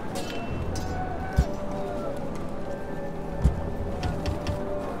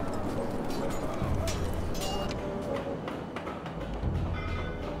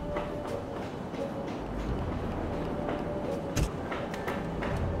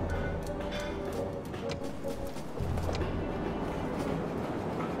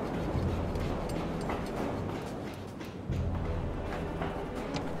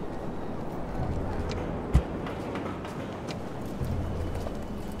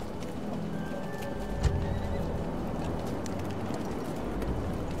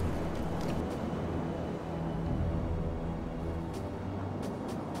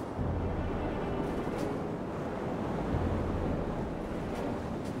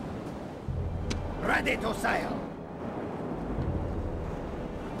 Ready to sail.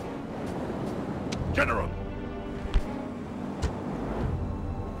 General!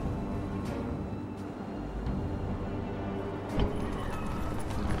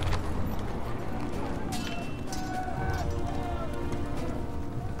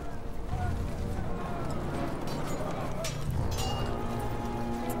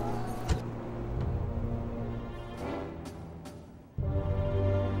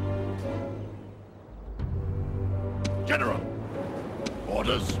 General!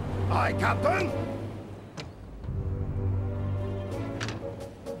 Orders? Aye, Captain!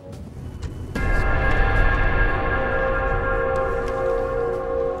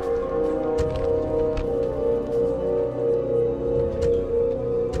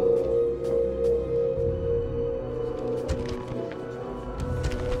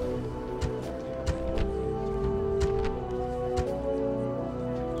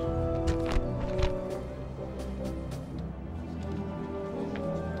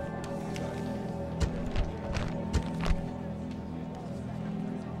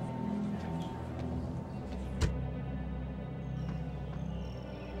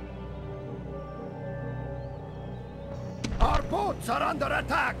 Our boats are under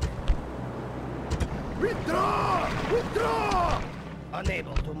attack! Withdraw! Withdraw!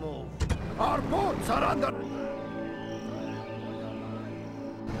 Unable to move. Our boats are under...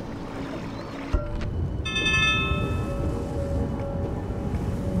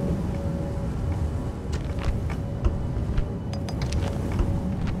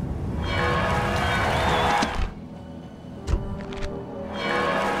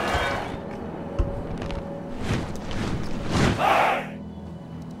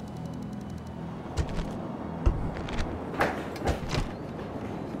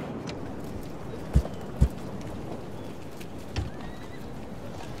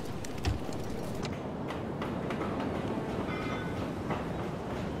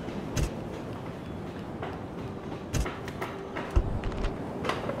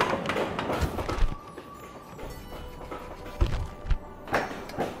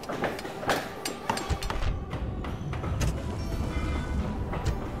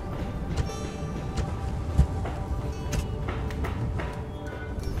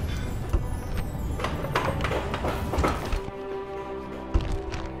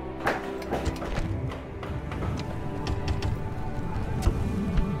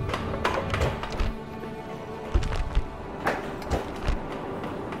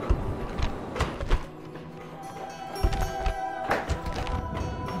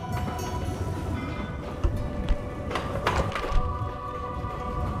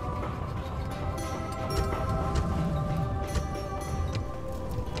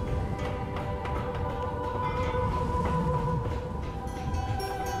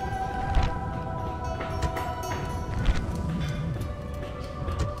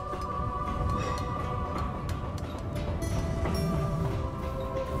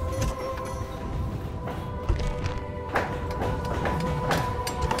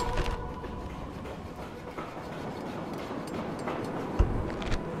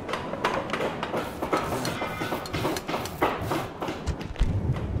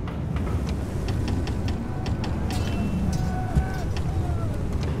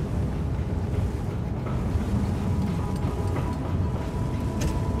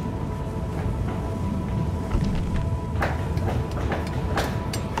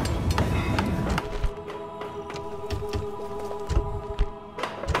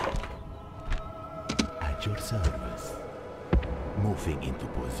 At your service. Moving into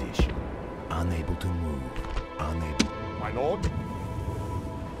position. Unable to move. Unable... My lord?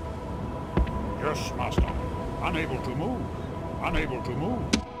 Yes, master. Unable to move. Unable to move.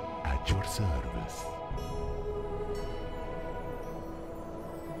 At your service.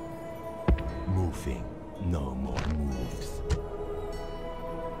 Moving. No more moves.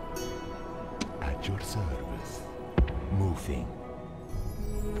 At your service. Moving.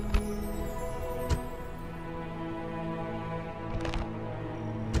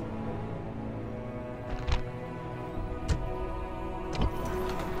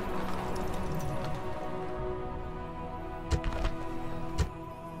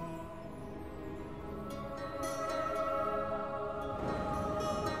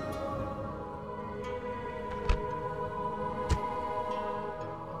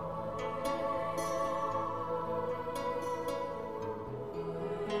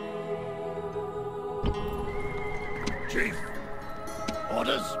 Chief!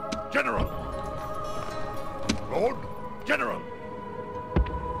 Orders! General! Lord! General!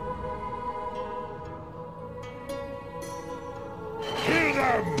 Kill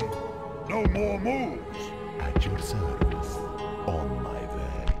them! No more moves! At your service. On my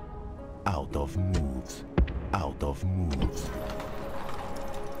way. Out of moves. Out of moves.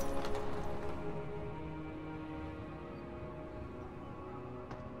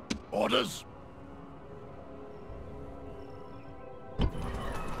 Orders!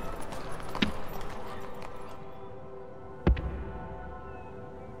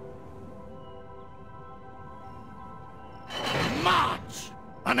 March!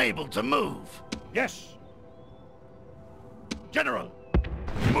 Unable to move. Yes. General,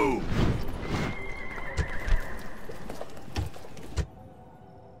 move!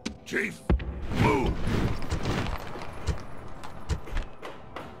 Chief, move!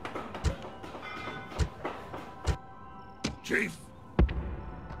 Chief,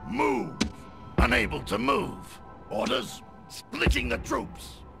 move! Unable to move. Orders, splitting the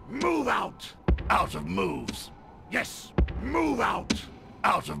troops. Move out! Out of moves. Yes, move out!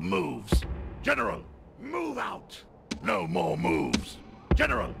 Out of moves. General, move out! No more moves.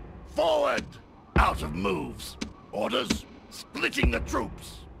 General, forward! Out of moves. Orders, splitting the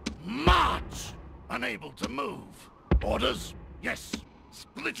troops. March! Unable to move. Orders, yes,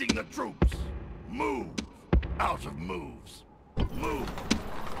 splitting the troops. Move! Out of moves. Move!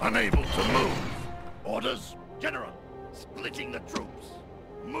 Unable to move. Orders, General, splitting the troops.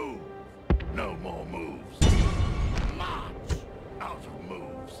 Move! No more moves. March! Out of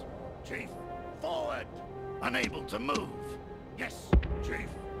moves. Chief, forward! Unable to move. Yes, Chief,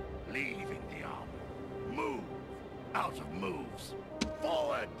 leaving the army. Move! Out of moves.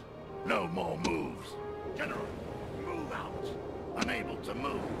 Forward! No more moves. General, move out. Unable to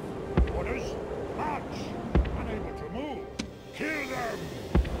move. Orders, march! Unable to move. Kill them!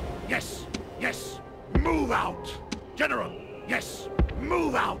 Yes, yes, move out! General, yes,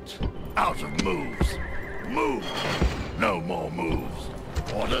 move out! Out of moves. Move! No more moves.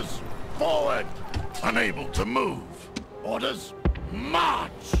 Orders, forward! Unable to move. Orders,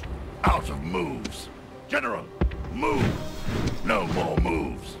 march! Out of moves. General, move! No more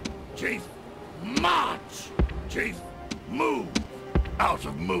moves. Chief, march! Chief, move! Out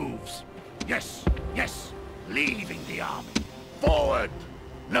of moves. Yes, yes, leaving the army. Forward!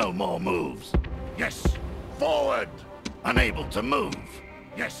 No more moves. Yes, forward! Unable to move.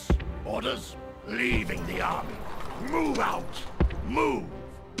 Yes, orders, leaving the army. Move out! Move!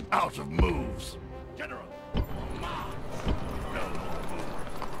 Out of moves. General, march! No more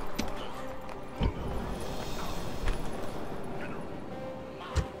moves. Orders, move! General,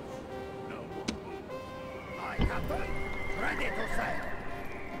 march! No more moves. Aye, Captain. Ready to sail.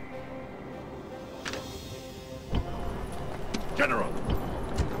 General!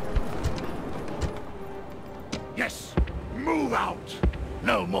 Yes, move out!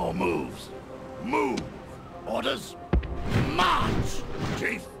 No more moves. Move! Orders, march!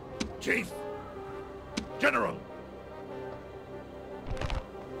 Chief! Chief! General!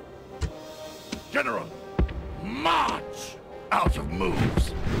 General! March! Out of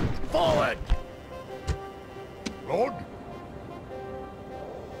moves! Forward! Lord?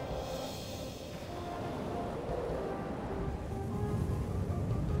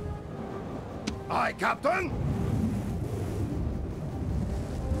 Aye, Captain.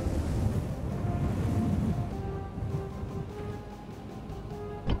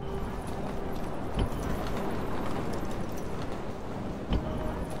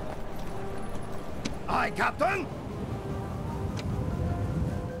 Aye, Captain.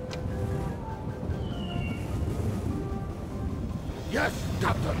 Yes,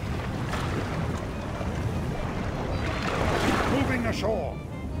 Captain. Moving ashore.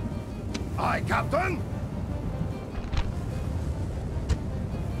 Aye, Captain.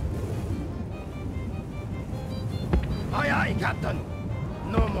 Aye, aye, Captain.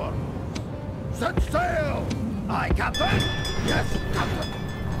 No more. Set sail. Aye, Captain. Yes, Captain.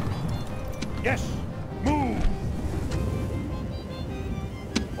 Yes, move!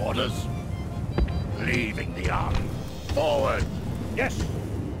 Orders, leaving the army. Forward! Yes,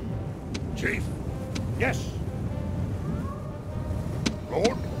 Chief! yes.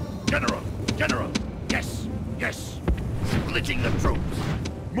 Lord? General! General! Yes! Yes! Splitting the troops!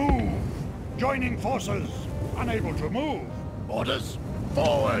 Move! Joining forces. Unable to move. Orders,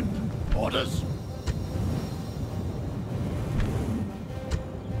 forward! Orders,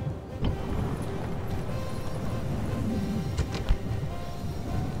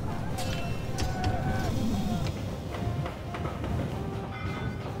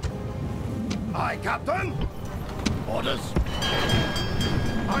 Aye, Captain. orders,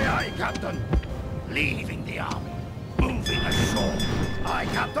 Aye, aye, Captain. leaving the army. Moving ashore. Aye,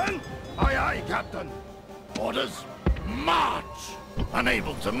 Captain. Aye, aye, Captain. Orders, march!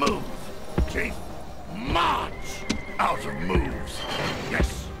 Unable to move. Chief, march! Out of moves.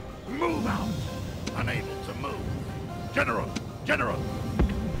 Yes, move out. Unable to move. General, General,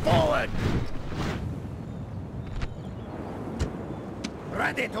 forward!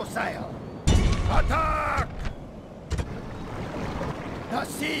 Ready to sail. Attack! The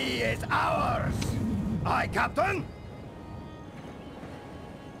sea is ours. Aye, Captain.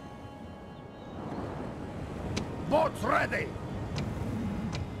 Boats ready.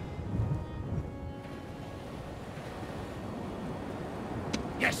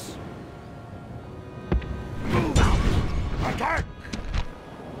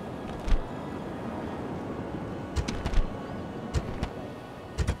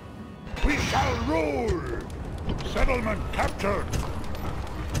 Settlement captured!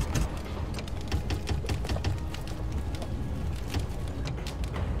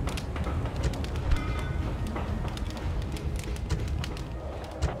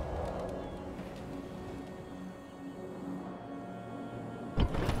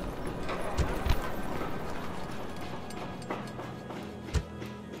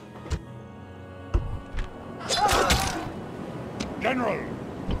 General!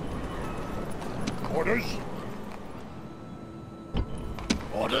 Orders?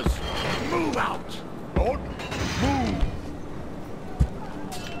 Orders? Move out! Lord, move!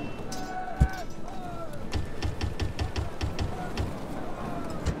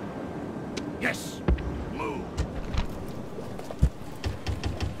 Yes! Move!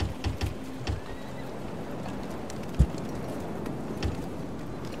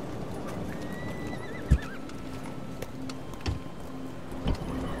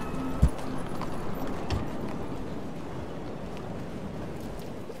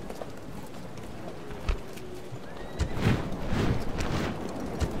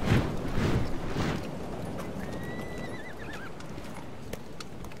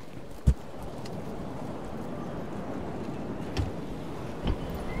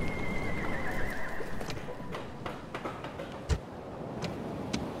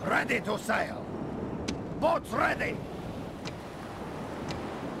 Ready to sail. Boats ready.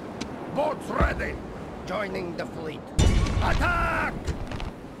 Boats ready. Joining the fleet. Attack!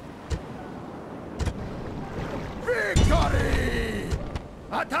 Victory!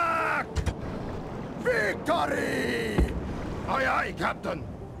 Attack! Victory! Aye, aye, Captain.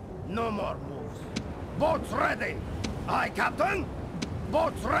 No more moves. Boats ready. Aye, Captain.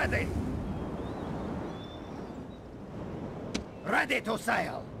 Boats ready. Ready to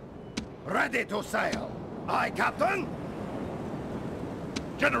sail. Ready to sail. Aye, Captain.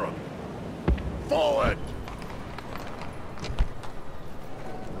 General! Forward!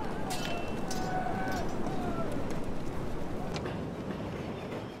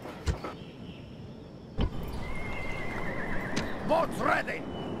 Boats ready.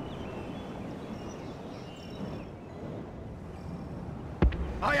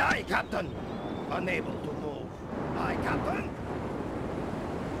 Aye, aye, Captain. Unable to move. Aye, Captain.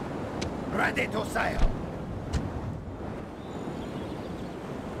 Ready to sail.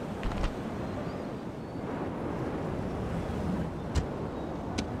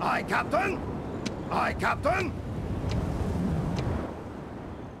 Aye, Captain. Aye, Captain.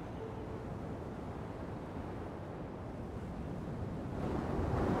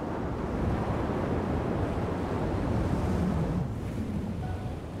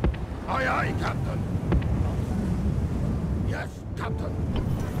 Aye, aye, Captain. Yes, Captain.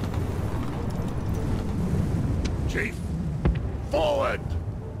 Chief! Forward!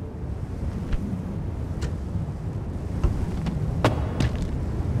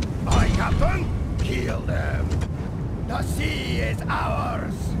 Aye, Captain. Kill them. The sea is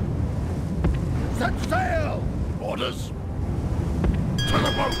ours. Set sail. Orders? To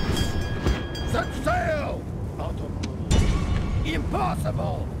the boats! Set sail. Out of move.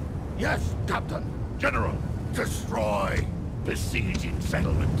 Impossible. Yes, Captain. General! Destroy! Besieging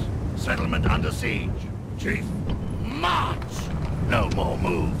settlement. Settlement under siege. Chief, march! No more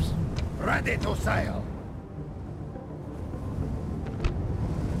moves. Ready to sail.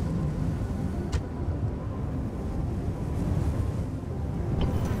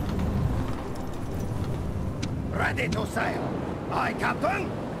 Ready to sail. Aye,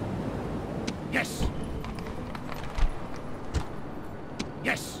 Captain. Yes.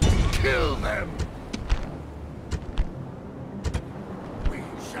 Yes. Kill them! We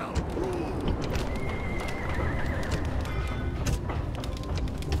shall rule.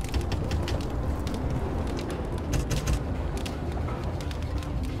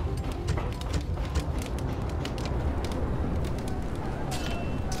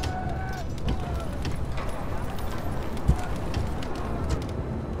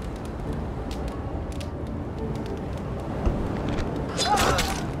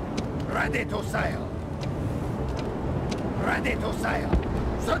 Ready to sail. Ready to sail.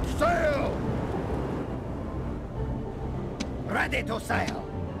 Set sail. Ready to sail.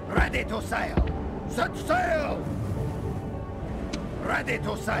 Ready to sail. Set sail. Ready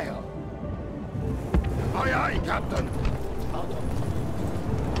to sail. Aye, aye, Captain.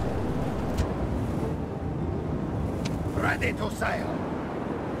 Ready to sail.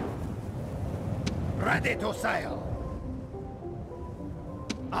 Ready to sail.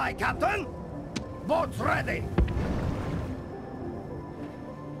 Aye, Captain. Boats ready.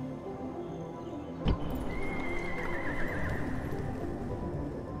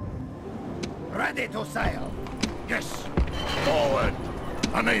 Ready to sail. Yes. Forward.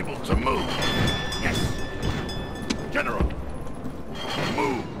 Unable to move. Yes. General.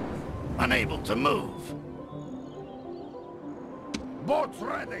 Move. Unable to move. Boats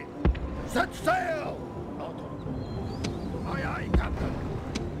ready! Set sail! Aye, aye, Captain.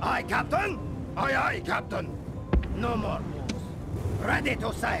 Aye, Captain! Aye, aye, Captain! No more moves. Ready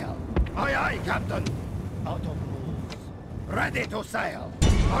to sail! Aye, aye, Captain! Out of moves. Ready to sail!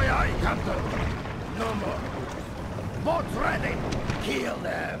 Aye, aye, Captain! No more moves. Boats ready! Kill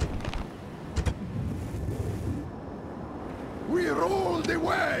them! We rule the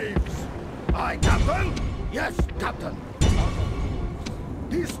waves! Aye, Captain! Yes, Captain! Out of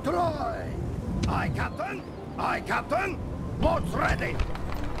moves. Destroy! Aye, Captain! Aye, Captain! Boats ready!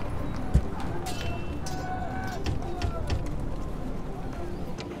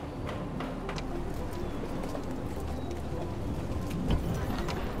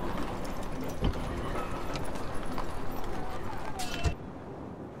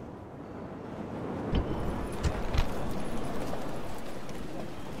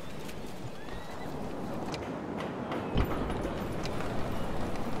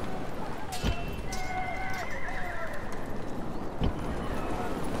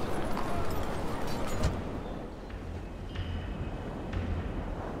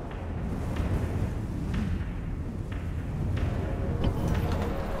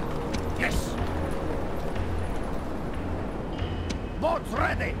 Boats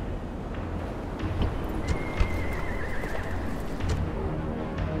ready!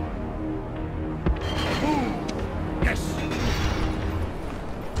 Move! Yes!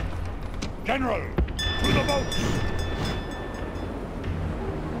 General, to the boats!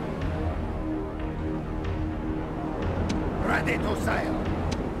 Ready to sail!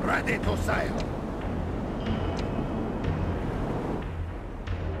 Ready to sail!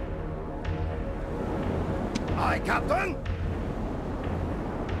 Aye, Captain!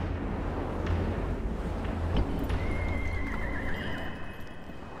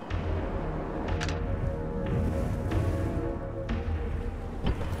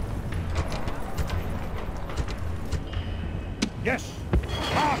 Yes!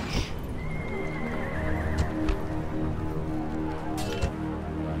 March!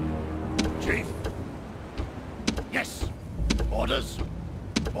 Chief! Yes! Orders!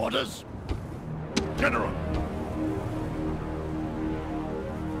 Orders! General!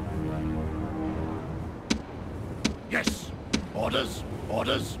 Yes! Orders!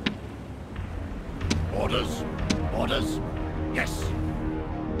 Orders! Orders! Orders! Yes!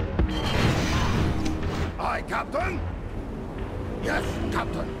 Aye, Captain! Yes,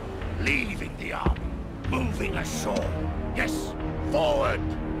 Captain! Leaving the army. Moving ashore. Yes! Forward!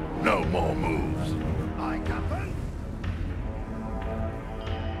 No more moves. Aye, Captain!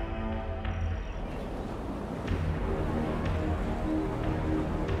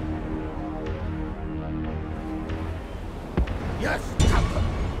 Yes, Captain!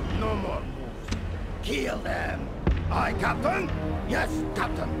 No more moves. Kill them! Aye, Captain! Yes,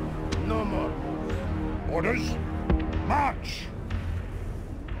 Captain! No more moves. Orders? March!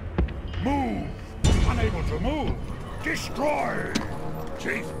 Move! Unable to move! Destroy!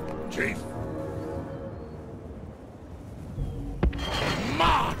 Chief! Chief!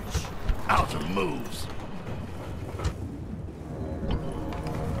 March! Out of moves.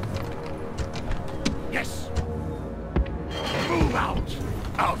 Yes! Move out!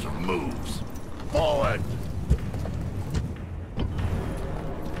 Out of moves. Forward!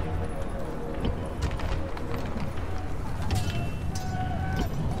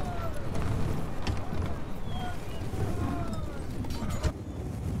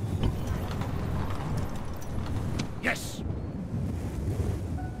 Yes!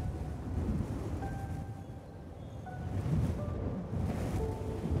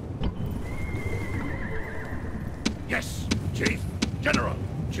 Yes, Chief. General.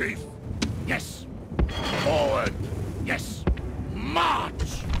 Chief. Yes. Forward. Yes. March!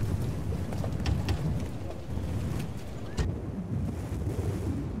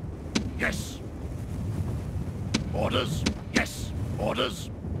 Yes. Orders. Yes. Orders.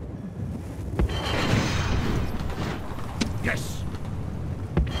 Yes.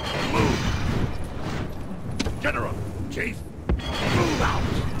 Move! General! Chief! Move out!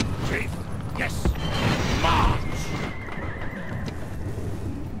 Chief! Yes! March!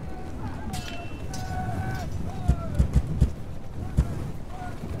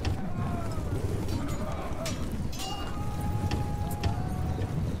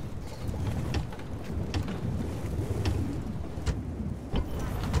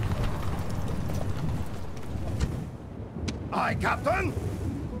 Aye, Captain!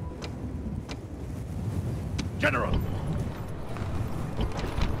 General!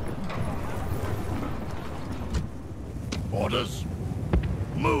 Orders.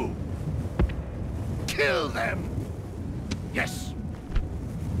 Move! Kill them! Yes!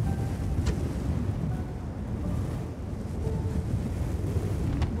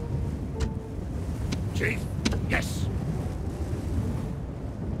 Chief? Yes!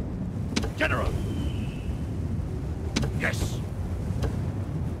 General! Yes!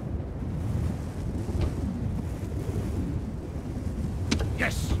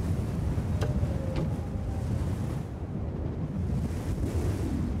 Yes!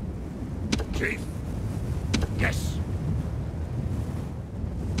 Chief? Yes!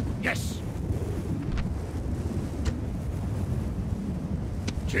 Yes!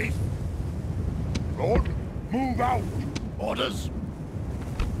 Chief? Lord, move out! Orders?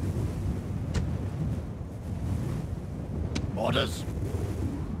 Orders?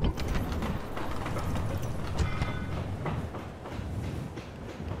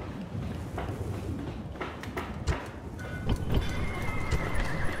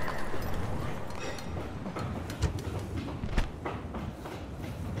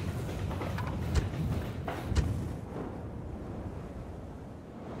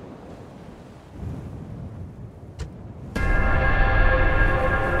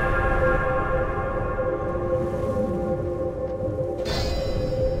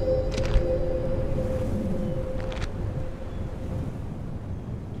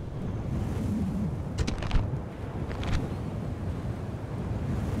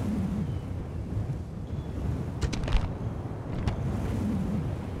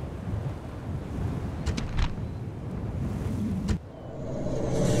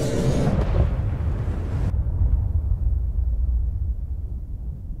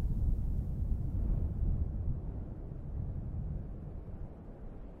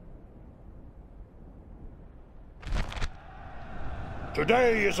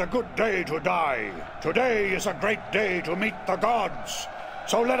 Today is a good day to die. Today is a great day to meet the gods.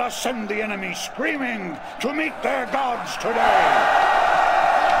 So let us send the enemy screaming to meet their gods today.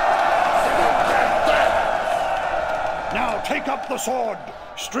 Now take up the sword,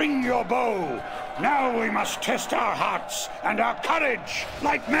 string your bow. Now we must test our hearts and our courage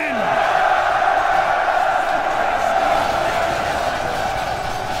like men.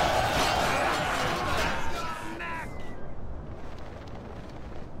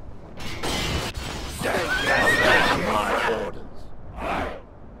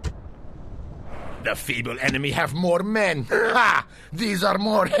 The feeble enemy have more men. Ha! These are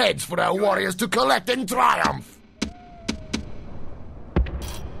more heads for our warriors to collect in triumph.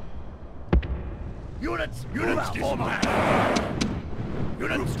 Units disband!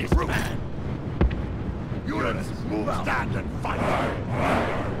 Units disband! Units move out! Stand and fight!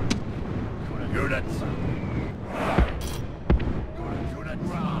 Units!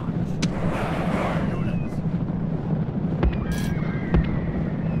 Units march! Units!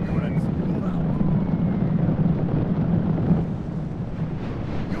 Units move out!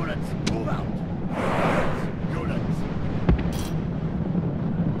 Units move out! Units!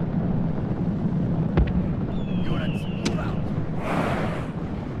 Units move out!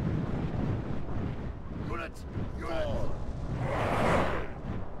 Units, units!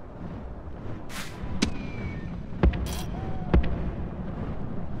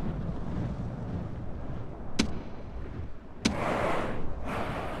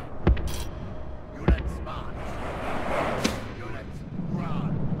 Units march! Units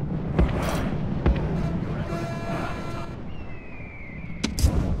run!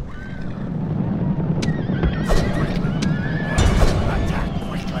 Attack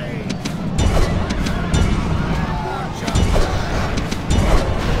quickly!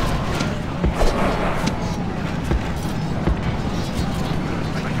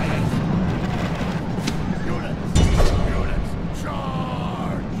 Units,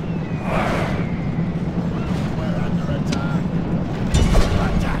 charge! We're under attack!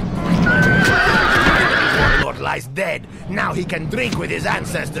 Attack quickly! Lord lies dead. Now he can drink with his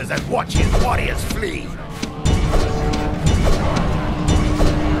ancestors and watch his warriors flee.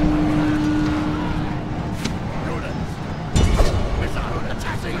 Units! Missile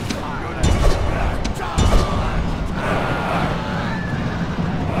attacking! Units! Charge!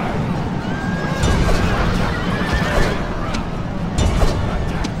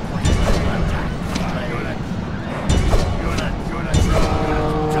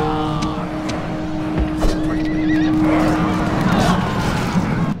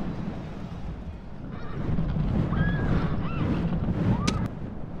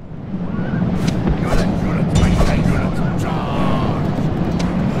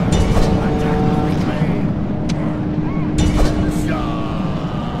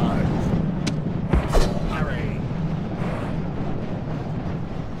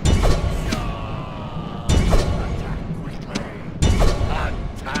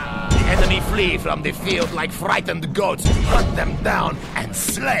 flee from the field like frightened goats, hunt them down and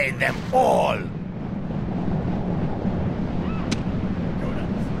slay them all.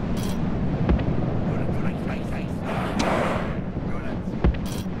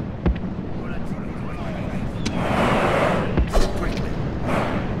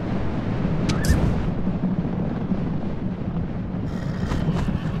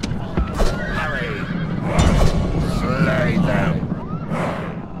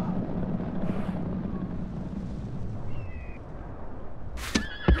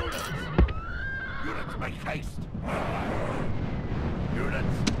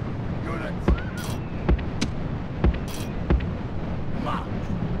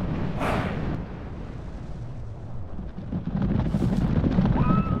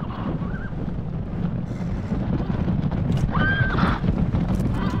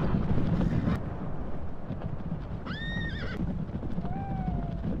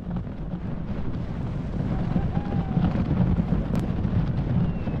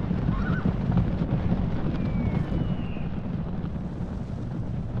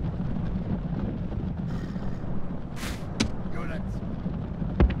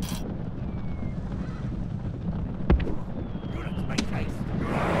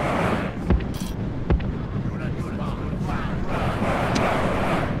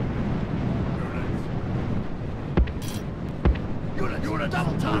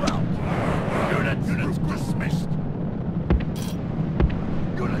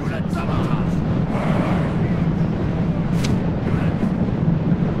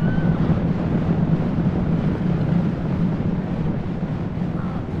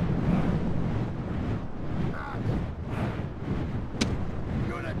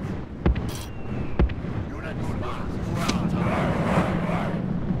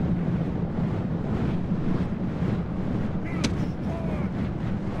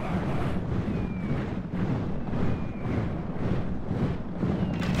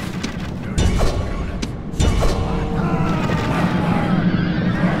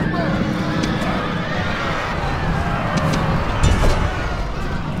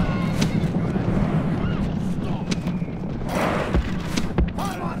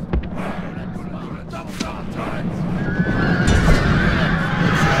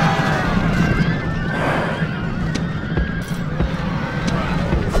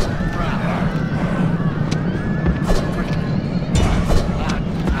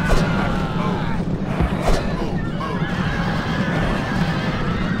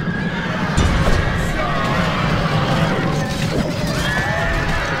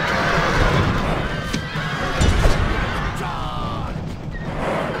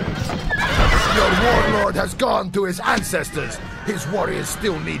 Has gone to his ancestors. His warriors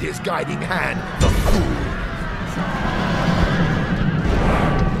still need his guiding hand. The fool.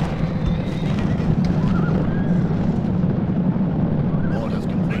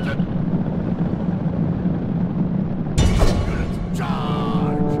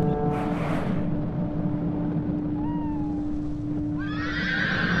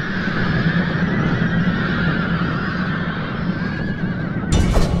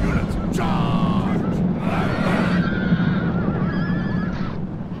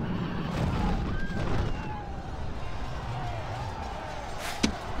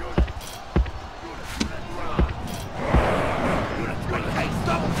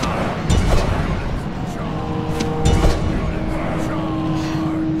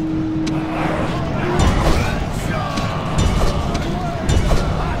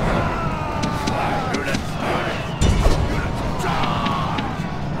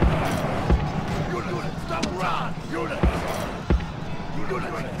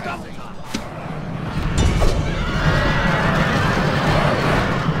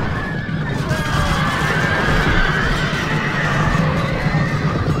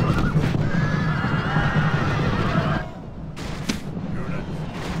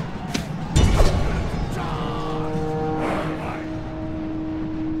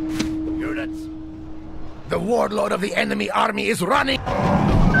 The warlord of the enemy army is running!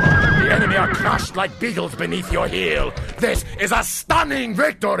 The enemy are crushed like beetles beneath your heel. This is a stunning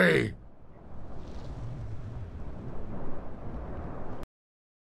victory!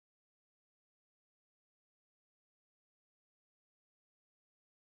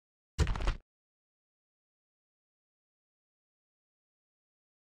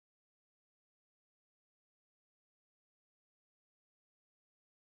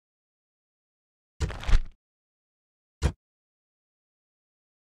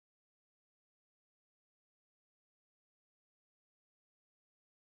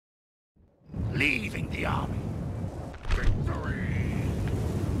 Leaving the army. Victory!